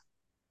hand now.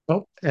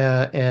 oh,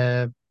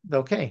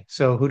 okay.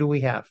 So who do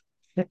we have?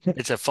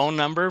 It's a phone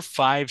number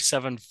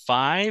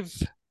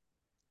 575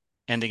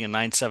 ending in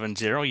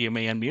 970. You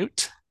may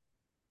unmute.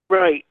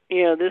 Right.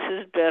 Yeah, this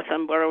is Beth.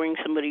 I'm borrowing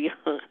somebody.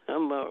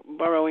 I'm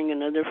borrowing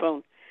another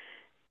phone.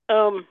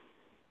 Um.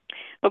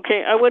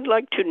 Okay, I would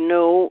like to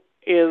know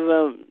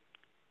if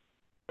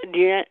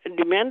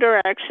demand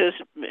or access,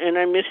 and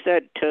I missed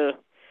that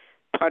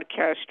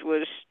podcast,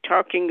 was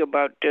talking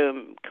about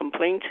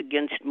complaints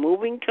against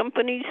moving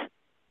companies.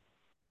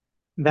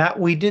 That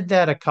we did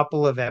that a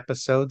couple of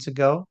episodes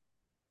ago.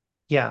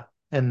 Yeah,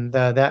 and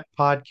that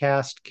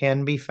podcast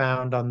can be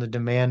found on the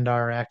Demand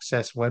Our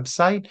Access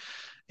website.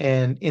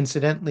 And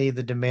incidentally,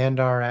 the Demand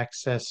Our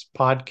Access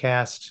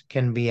podcast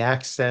can be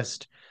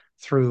accessed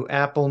through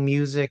Apple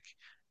Music,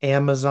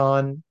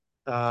 Amazon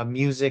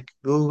Music,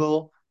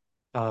 Google,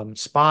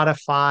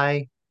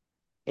 Spotify,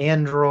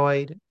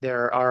 Android.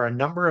 There are a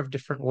number of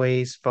different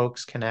ways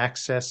folks can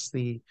access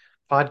the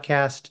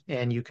podcast,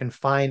 and you can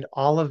find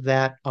all of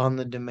that on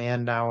the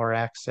Demand Our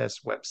Access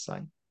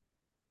website.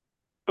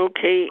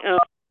 Okay,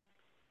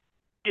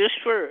 just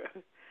for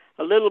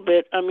a little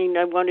bit. I mean,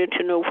 I wanted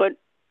to know what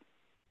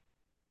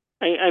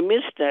I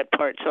missed that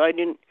part, so I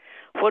didn't.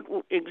 What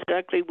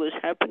exactly was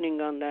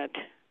happening on that?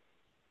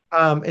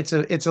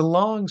 It's a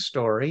long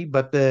story,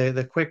 but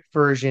the quick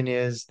version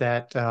is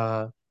that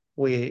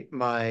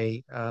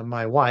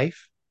my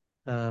wife,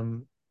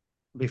 um,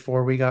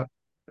 before we got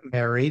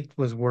married,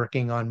 was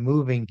working on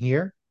moving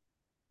here,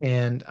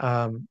 and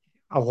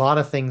a lot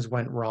of things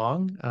went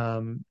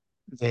wrong.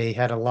 They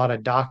had a lot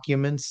of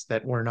documents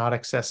that were not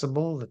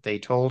accessible that they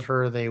told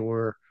her they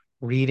were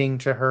reading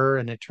to her,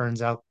 and it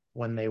turns out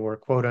when they were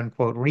quote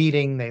unquote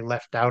reading, they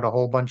left out a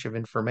whole bunch of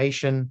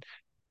information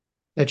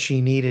that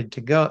she needed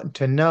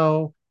to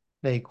know.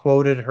 They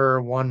quoted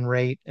her one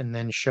rate and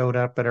then showed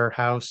up at her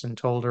house and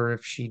told her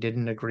if she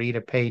didn't agree to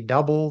pay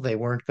double, they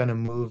weren't going to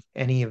move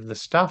any of the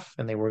stuff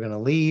and they were going to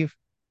leave,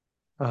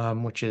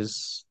 which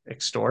is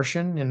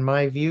extortion in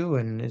my view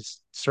and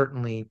is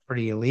certainly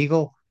pretty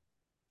illegal.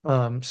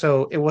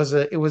 So it was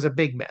a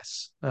big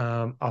mess.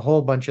 A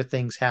whole bunch of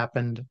things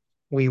happened.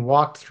 We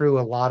walked through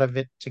a lot of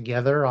it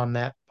together on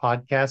that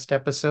podcast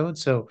episode.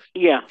 So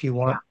Yeah. if you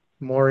want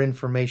more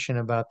information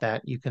about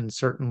that, you can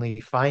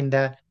certainly find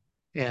that.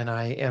 And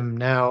I am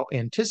now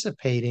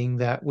anticipating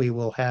that we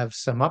will have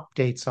some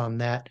updates on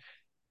that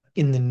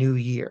in the new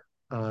year,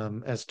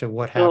 as to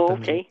what Oh,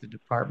 happens with okay. the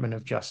Department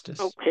of Justice.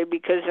 Okay,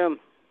 because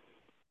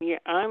yeah,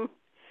 I'm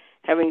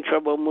having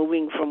trouble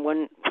moving from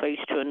one place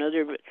to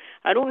another, but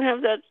I don't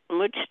have that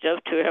much stuff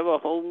to have a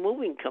whole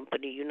moving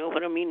company. You know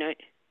what I mean? I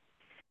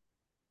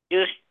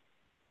just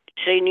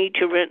say need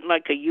to rent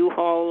like a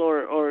U-Haul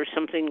or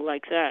something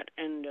like that,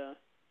 and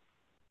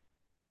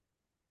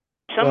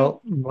some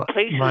Well,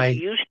 places my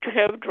used to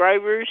have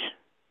drivers.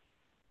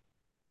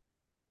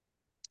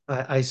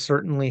 I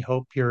certainly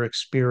hope your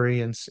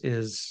experience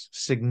is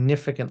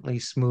significantly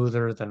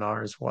smoother than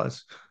ours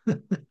was.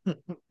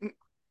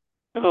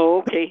 Oh,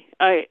 okay.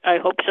 I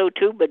hope so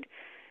too, but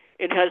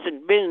it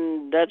hasn't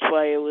been. That's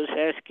why I was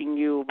asking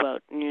you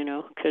about,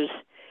 because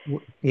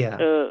Yeah.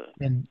 uh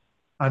And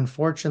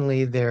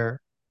unfortunately,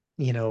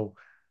 you know,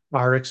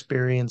 our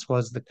experience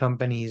was the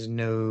companies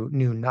knew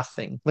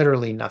nothing,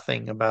 literally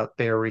nothing about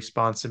their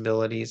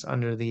responsibilities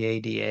under the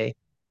ADA.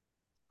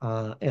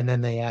 And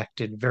then they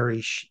acted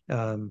very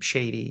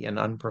shady and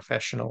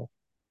unprofessional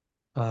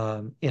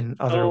in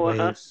other oh,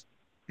 uh-huh. ways.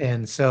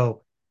 And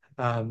so,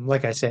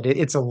 like I said,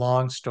 it's a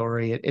long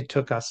story. It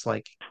took us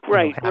like,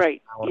 Right, half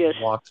right. an hour to Yes.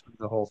 walk through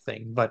the whole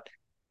thing. But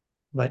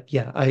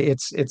yeah,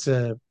 it's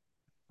a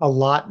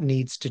lot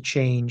needs to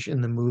change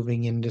in the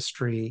moving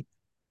industry.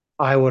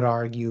 I would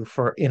argue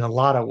for in a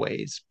lot of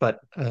ways, but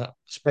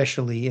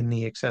especially in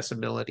the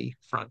accessibility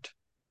front.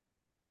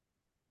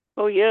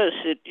 Oh, yes,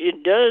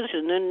 it does.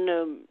 And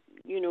then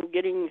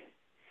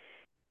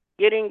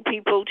getting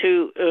people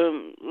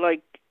to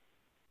like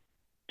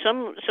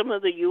some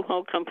of the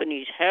U-Haul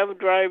companies have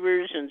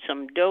drivers and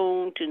some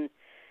don't, and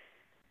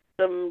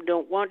some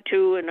don't want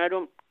to, and I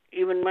don't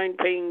even mind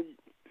paying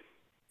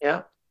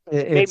Yeah,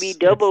 maybe it's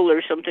double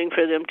or something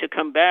for them to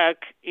come back,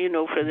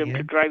 for them yeah,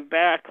 to drive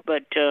back.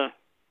 But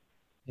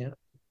yeah.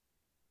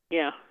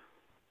 yeah.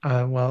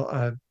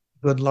 Well,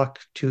 good luck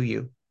to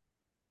you.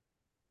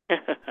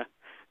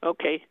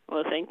 Okay.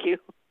 Well, thank you.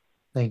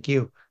 Thank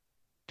you.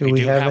 Do We we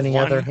do have have any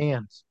other one.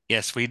 hands?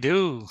 Yes, we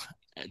do.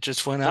 It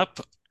just went Oh,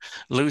 up.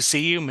 Lucy,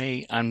 you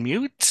may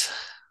unmute.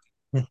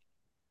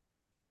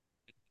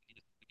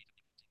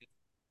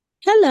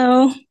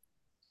 Hello.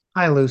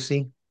 hi,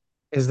 Lucy.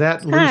 Is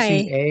that Lucy Hi.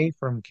 A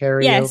from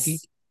karaoke?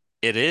 Yes.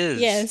 It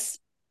is. Yes.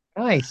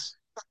 Nice.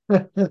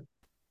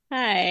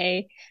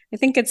 Hi. I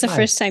think it's the Hi.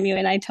 first time you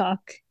and I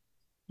talk.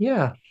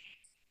 Yeah.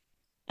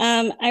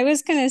 I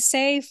was gonna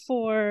say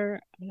I'm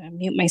gonna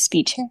mute my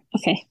speech here.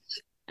 Okay.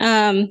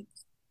 Um,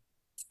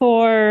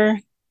 for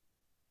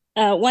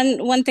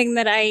one thing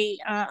that I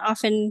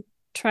often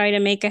try to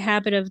make a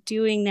habit of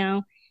doing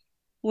now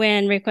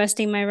when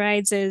requesting my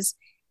rides is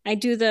I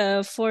do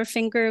the four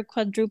finger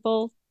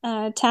quadruple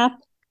tap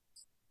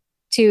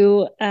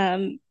to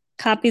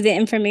copy the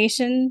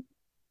information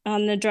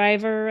on the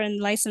driver and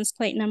license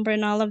plate number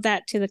and all of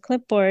that to the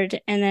clipboard.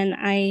 And then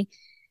I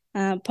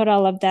put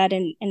all of that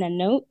in a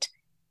note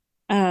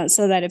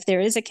so that if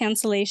there is a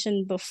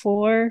cancellation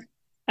before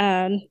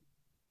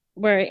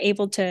we're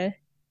able to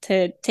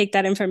take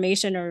that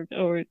information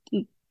or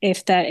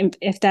if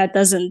that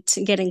doesn't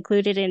get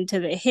included into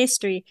the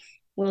history,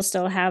 we'll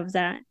still have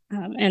that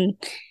and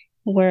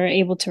we're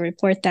able to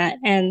report that.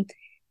 And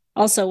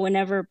also,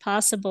 whenever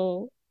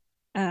possible,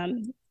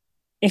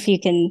 if you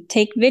can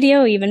take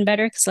video, even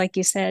better, because like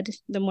you said,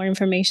 the more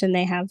information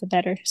they have, the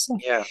better. So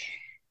Yeah,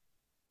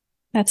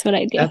 that's what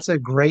I do. that's a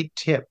great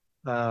tip.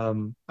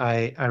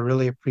 I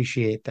really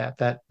appreciate that.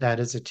 That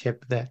is a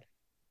tip that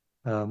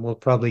will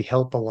probably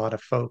help a lot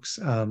of folks.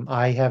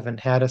 I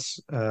haven't had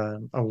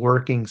a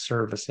working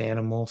service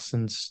animal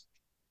since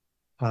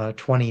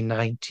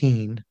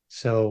 2019,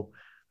 so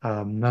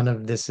none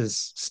of this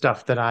is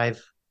stuff that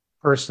I've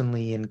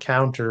personally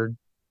encountered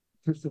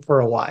for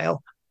a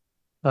while.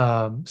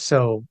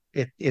 So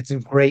it's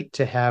great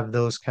to have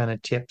those kind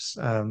of tips.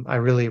 I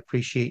really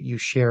appreciate you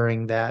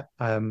sharing that.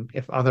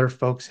 If other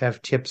folks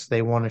have tips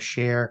they want to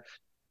share,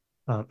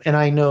 and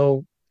I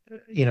know,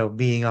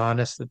 being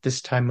honest, at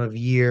this time of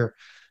year,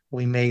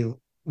 we may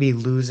be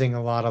losing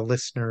a lot of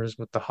listeners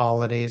with the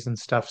holidays and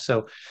stuff.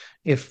 So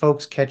if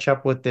folks catch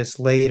up with this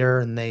later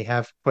and they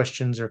have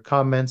questions or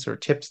comments or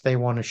tips they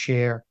want to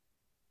share,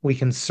 we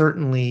can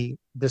certainly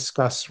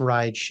discuss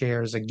ride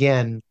shares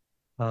again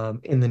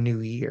in the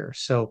new year.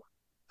 So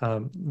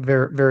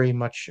very, very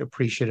much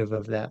appreciative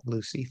of that,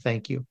 Lucy.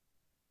 Thank you.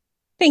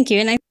 Thank you.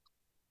 And I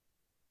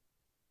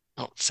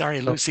Oh, sorry,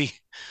 Oh, Lucy.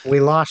 we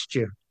lost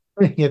you.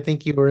 I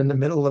think you were in the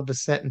middle of a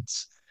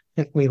sentence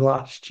and we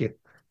lost you.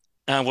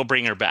 We'll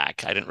bring her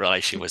back. I didn't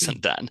realize she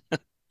wasn't done.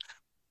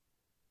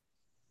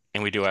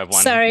 And we do have one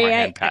more sorry,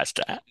 hand passed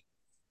to.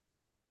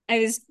 I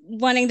was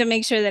wanting to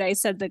make sure that I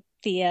said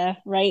the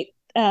right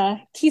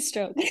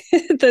keystroke,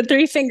 the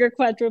three finger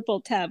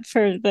quadruple tap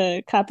for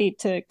the copy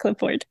to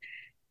clipboard.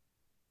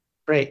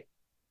 Great.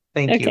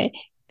 Thank you. Okay,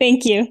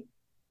 thank you.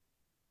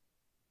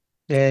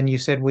 And you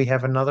said we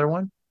have another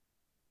one?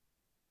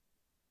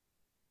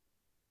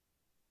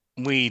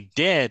 We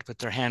did, but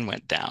their hand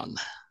went down.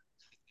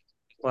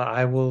 Well,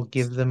 I will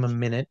give them a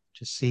minute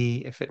to see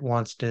if it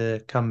wants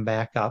to come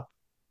back up.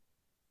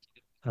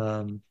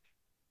 Um,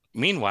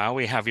 Meanwhile,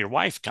 we have your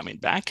wife coming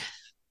back.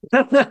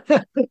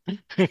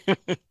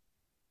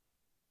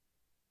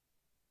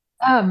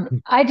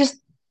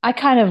 I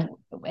kind of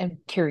am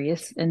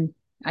curious, and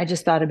I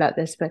just thought about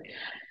this, but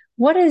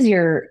what is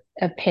your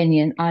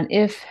opinion on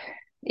if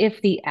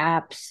the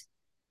apps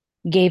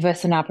gave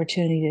us an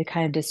opportunity to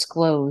kind of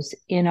disclose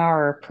in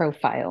our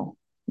profile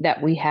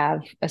that we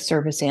have a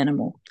service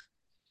animal?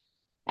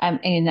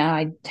 And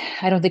I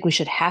don't think we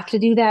should have to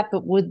do that,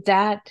 but would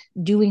that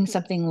doing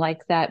something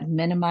like that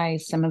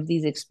minimize some of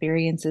these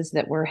experiences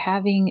that we're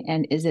having?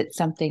 And is it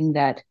something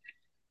that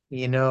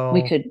you we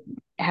know, could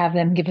have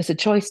them give us a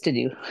choice to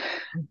do?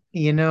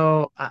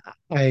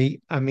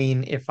 I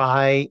mean, if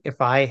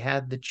I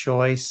had the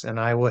choice and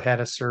I would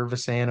had a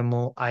service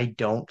animal, I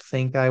don't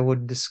think I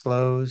would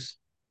disclose.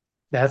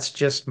 That's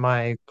just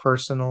my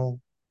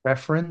personal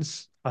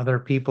preference. Other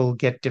people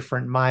get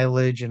different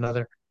mileage and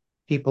other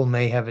people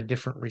may have a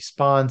different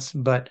response,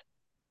 but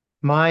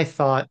my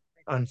thought,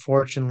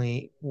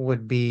 unfortunately,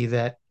 would be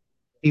that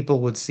people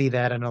would see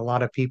that and a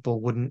lot of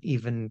people wouldn't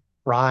even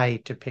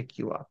try to pick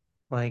you up.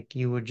 Like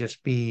you would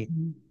just be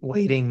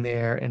waiting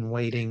there and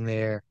waiting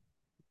there.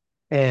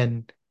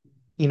 And,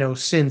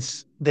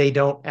 since they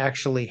don't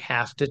actually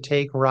have to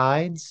take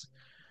rides,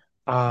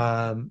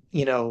 um,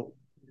 you know,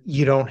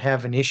 you don't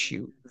have an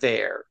issue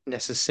there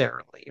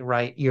necessarily,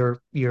 right? You're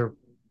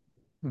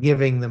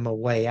giving them a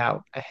way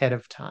out ahead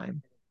of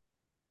time.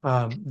 They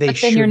But then you're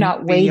shouldn't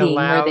not be waiting where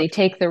allowed. they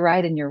take the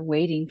ride and you're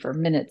waiting for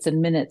minutes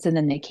and minutes and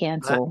then they I,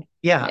 cancel.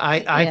 yeah,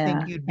 I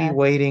think Yeah, you'd be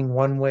waiting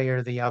one way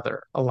or the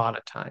other a lot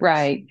of times.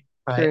 right.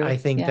 I True.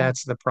 think Yeah.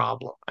 that's the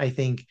problem. I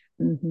think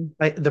Hmm.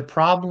 the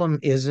problem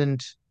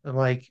isn't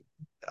like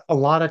a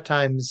lot of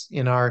times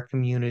in our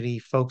community,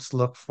 folks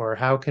look for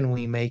how can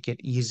we make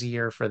it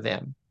easier for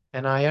them?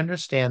 And I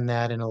understand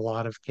that in a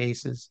lot of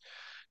cases,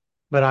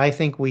 but I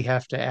think we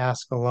have to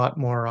ask a lot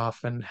more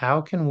often,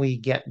 how can we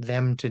get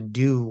them to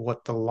do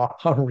what the law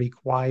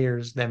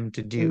requires them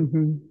to do?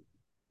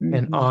 Hmm.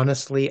 And Hmm.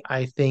 honestly,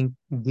 I think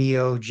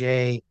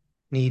DOJ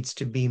needs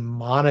to be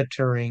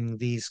monitoring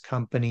these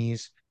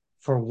companies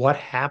for what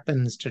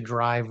happens to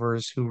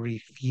drivers who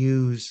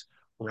refuse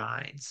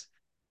rides.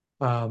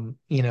 Um,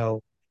 you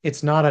know,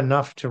 it's not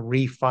enough to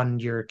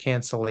refund your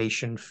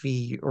cancellation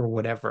fee or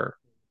whatever.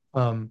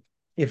 Um,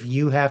 if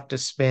you have to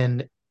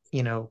spend,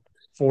 you know,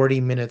 40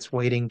 minutes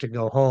waiting to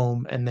go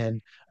home and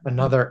then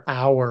another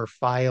hour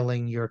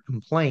filing your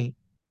complaint,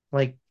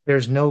 like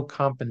there's no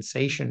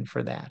compensation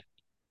for that.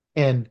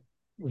 And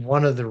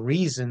one of the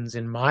reasons,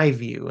 in my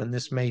view, and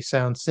this may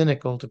sound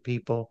cynical to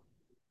people,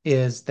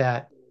 is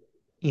that,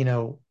 you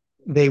know,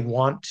 they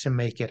want to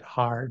make it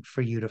hard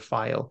for you to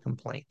file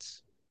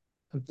complaints.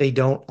 They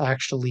don't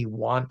actually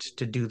want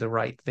to do the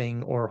right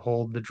thing or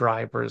hold the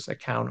drivers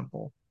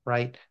accountable,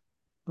 right?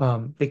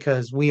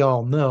 Because we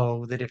all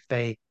know that if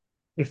they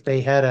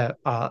had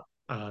a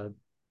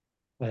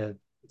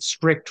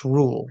strict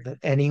rule that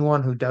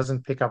anyone who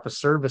doesn't pick up a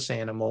service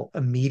animal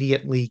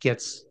immediately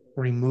gets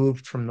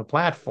removed from the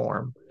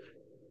platform,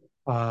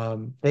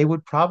 they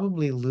would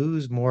probably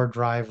lose more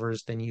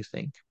drivers than you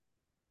think.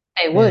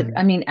 They would. And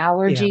I mean,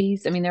 yeah,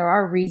 allergies. I mean, there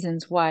are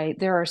reasons why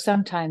there are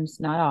sometimes,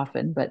 not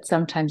often, but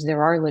sometimes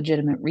there are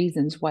legitimate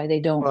reasons why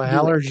they well, don't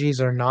do it. allergies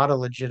are not a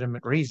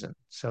legitimate reason.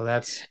 So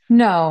that's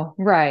No,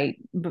 right.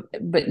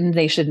 But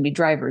they shouldn't be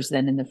drivers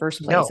then in the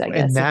first place, no, I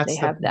and guess, if they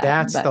have that.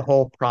 that's the But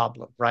whole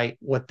problem, right?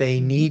 What they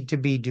mhm. need to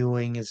be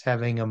doing is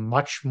having a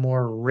much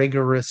more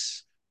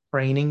rigorous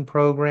training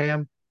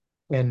program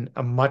and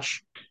a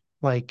much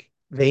like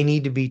they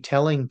need to be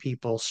telling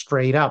people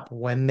straight up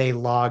when they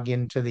log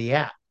into the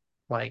app.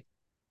 Like,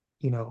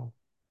 you know,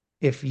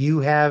 if you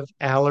have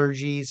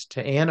allergies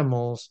to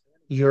animals,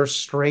 you're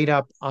straight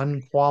up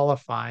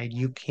unqualified.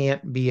 You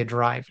can't be a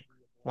driver.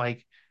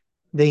 Like,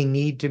 they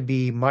need to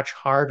be much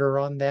harder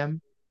on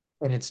them.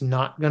 And it's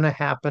not going to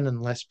happen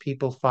unless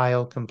people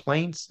file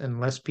complaints,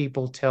 unless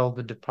people tell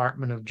the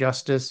Department of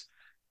Justice.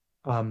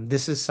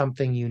 This is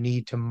something you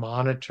need to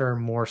monitor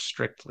more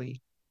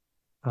strictly.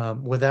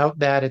 Without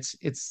that,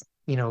 it's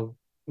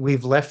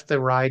we've left the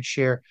ride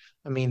share.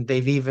 I mean,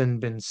 they've even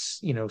been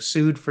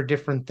sued for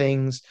different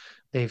things.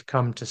 They've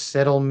come to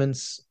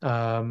settlements.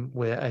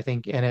 With I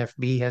think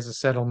NFB has a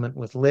settlement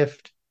with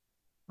Lyft,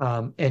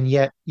 and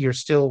yet you're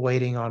still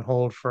waiting on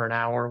hold for an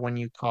hour when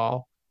you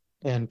call,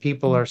 and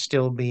people are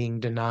still being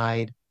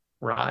denied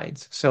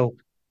rides. So,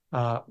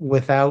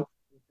 without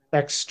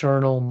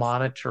external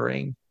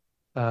monitoring,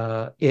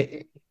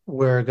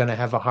 we're going to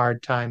have a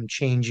hard time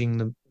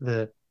changing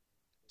the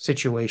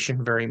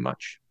situation very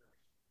much.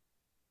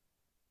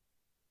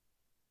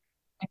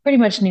 I pretty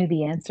much knew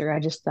the answer. I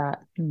just thought,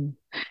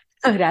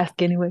 I would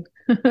ask anyway.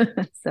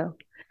 So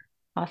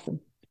awesome.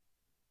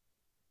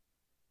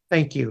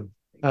 Thank you.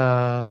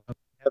 Have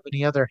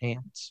any other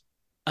hands?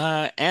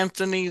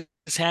 Anthony's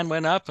hand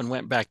went up and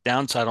went back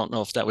down, so I don't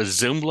know if that was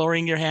Zoom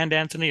lowering your hand,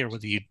 Anthony, or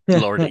whether you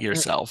lowered it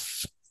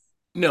yourself.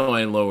 No,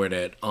 I lowered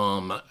it.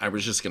 I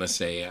was just gonna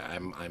say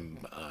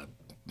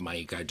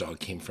my guide dog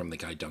came from the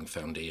Guide Dog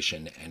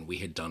Foundation, and we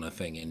had done a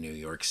thing in New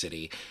York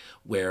City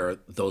where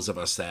those of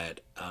us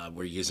that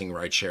were using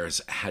ride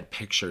shares had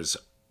pictures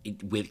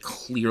with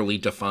clearly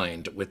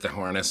defined with the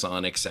harness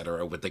on,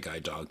 etc., with the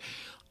guide dog,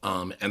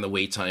 and the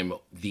wait time,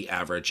 the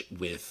average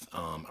with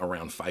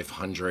around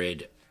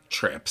 500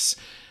 trips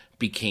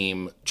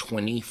became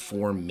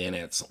 24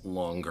 minutes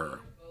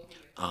longer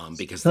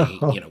because they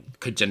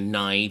could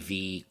deny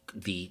the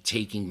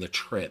taking the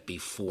trip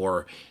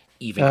before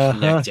even Uh-huh.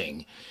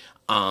 connecting.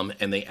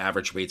 And the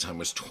average wait time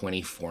was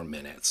 24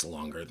 minutes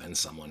longer than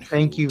someone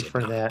Thank who you did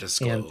for not that,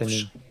 disclose.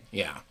 Anthony.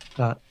 Yeah.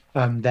 Uh,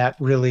 that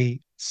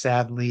really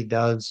sadly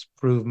does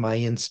prove my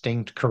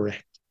instinct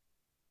correct.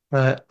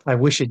 I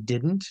wish it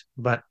didn't,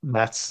 but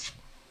that's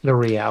the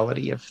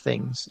reality of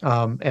things.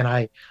 And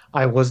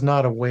I was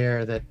not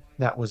aware that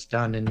that was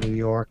done in New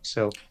York.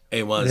 So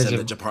It was, there's and a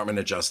the Department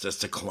of Justice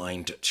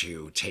declined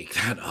to take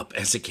that up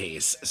as a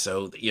case.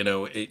 So, you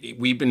know,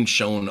 we've been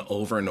shown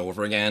over and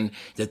over again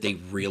that they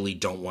really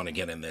don't want to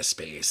get in this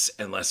space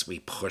unless we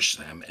push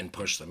them and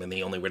push them. And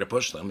the only way to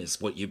push them is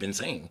what you've been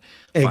saying,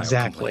 file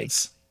exactly,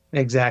 complaints.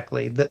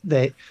 exactly.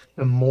 The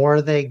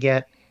more they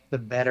get, the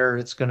better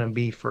it's going to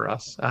be for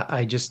us.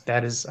 I just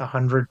that is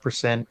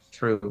 100%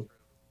 true.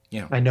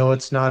 Yeah. I know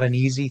it's not an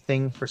easy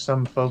thing for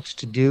some folks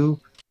to do,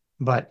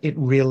 but it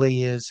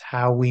really is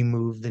how we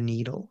move the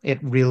needle. It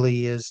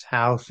really is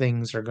how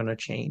things are going to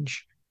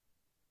change.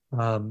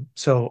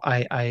 So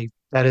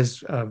that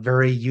is a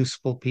very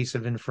useful piece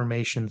of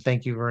information.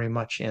 Thank you very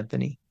much,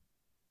 Anthony.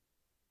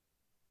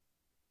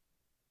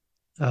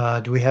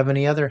 Do we have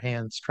any other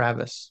hands,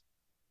 Travis?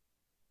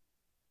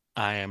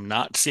 I am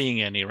not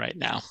seeing any right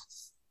now.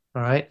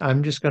 All right,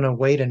 I'm just going to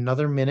wait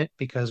another minute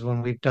because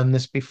when we've done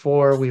this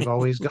before, we've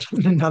always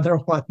gotten another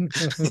one.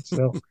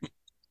 So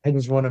I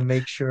just want to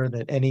make sure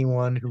that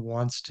anyone who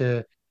wants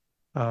to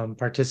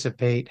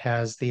participate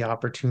has the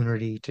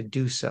opportunity to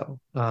do so.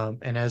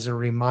 And as a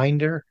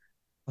reminder,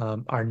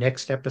 our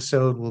next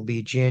episode will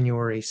be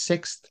January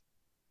 6th.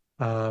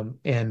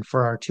 And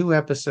for our two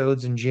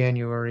episodes in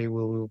January,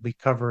 we will be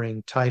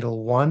covering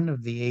Title One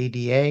of the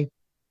ADA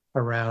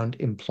around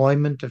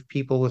employment of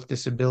people with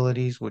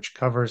disabilities, which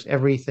covers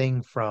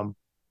everything from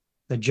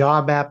the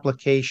job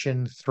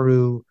application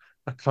through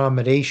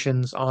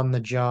accommodations on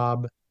the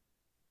job,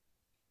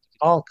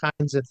 all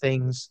kinds of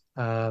things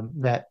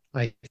that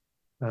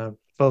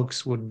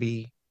folks would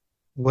be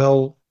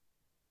well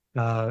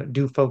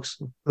do folks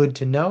good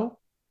to know.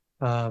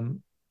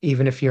 Um,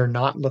 Even if you're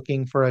not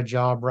looking for a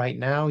job right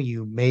now,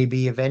 you may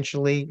be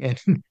eventually, and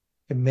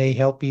it may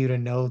help you to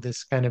know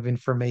this kind of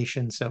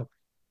information. So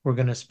we're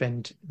going to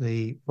spend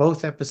the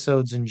both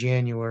episodes in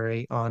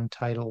January on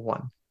Title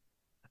One.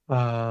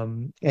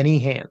 Any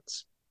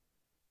hands?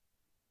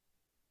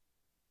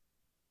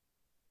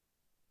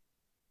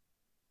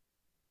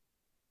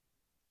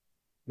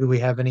 Do we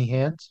have any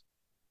hands?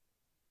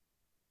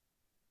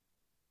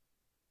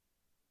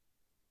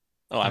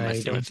 Oh, I'm I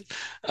with you.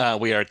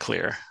 don't. We are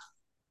clear.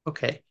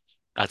 Okay.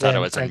 I thought I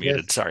Then was I guess,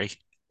 unmuted. Sorry.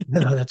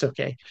 no, that's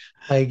okay.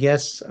 I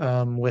guess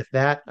with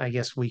that, I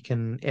guess we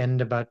can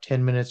end about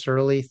 10 minutes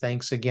early.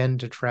 Thanks again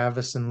to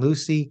Travis and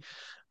Lucy.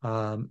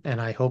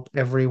 And I hope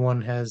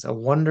everyone has a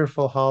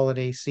wonderful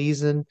holiday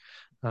season.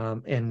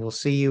 And we'll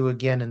see you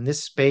again in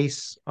this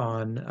space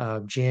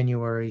on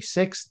January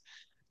 6th.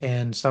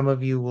 And some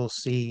of you will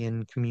see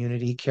in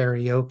community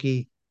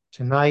karaoke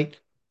tonight.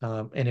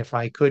 And if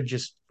I could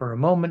just for a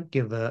moment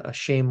give a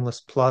shameless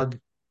plug,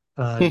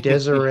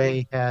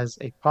 Desiree has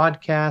a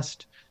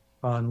podcast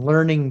on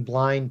learning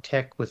blind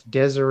tech with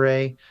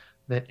Desiree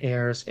that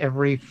airs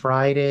every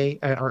Friday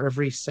or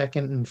every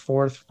second and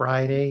fourth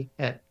Friday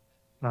at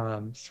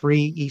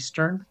 3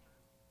 Eastern.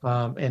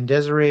 And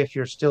Desiree, if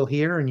you're still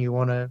here and you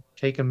want to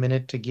take a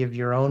minute to give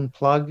your own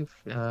plug,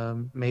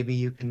 maybe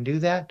you can do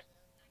that.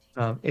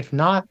 If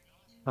not,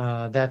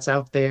 that's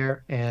out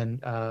there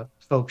and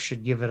folks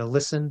should give it a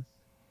listen.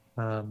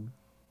 Um,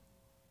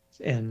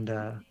 and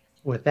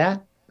with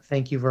that,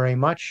 thank you very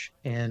much.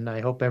 And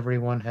I hope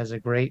everyone has a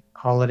great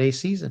holiday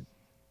season.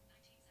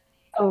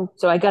 Oh,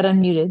 so I got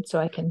unmuted,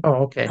 so Oh,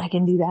 okay. I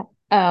can do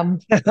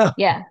that.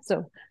 Yeah,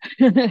 so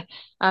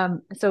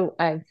so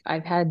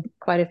I've had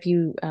quite a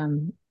few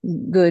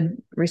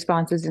good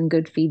responses and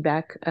good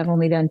feedback. I've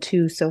only done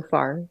two so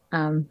far.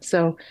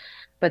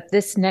 But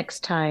this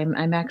next time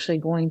I'm actually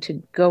going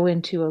to go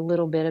into a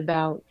little bit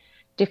about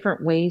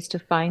different ways to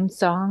find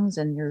songs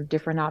and your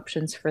different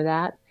options for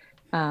that.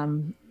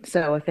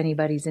 So if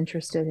anybody's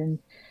interested in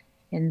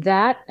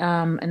that.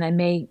 And I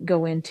may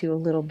go into a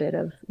little bit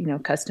of,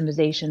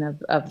 customization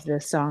of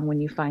the song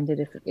when you find it,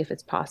 if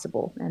it's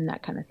possible, and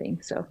that kind of thing.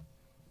 So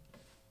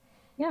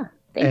yeah,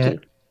 thank And you.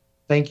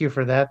 thank you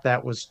for that.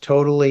 That was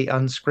totally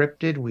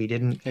unscripted. We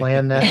didn't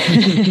plan that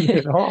meeting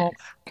at all.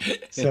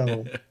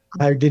 So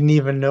I didn't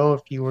even know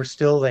if you were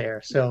still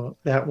there. So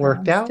that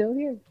worked I'm out. still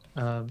here.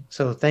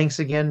 So thanks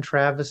again,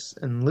 Travis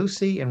and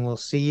Lucy, and we'll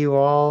see you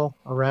all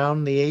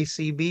around the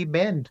ACB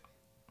bend.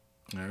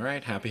 All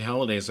right. Happy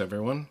holidays,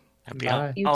 everyone. Happy Bye. You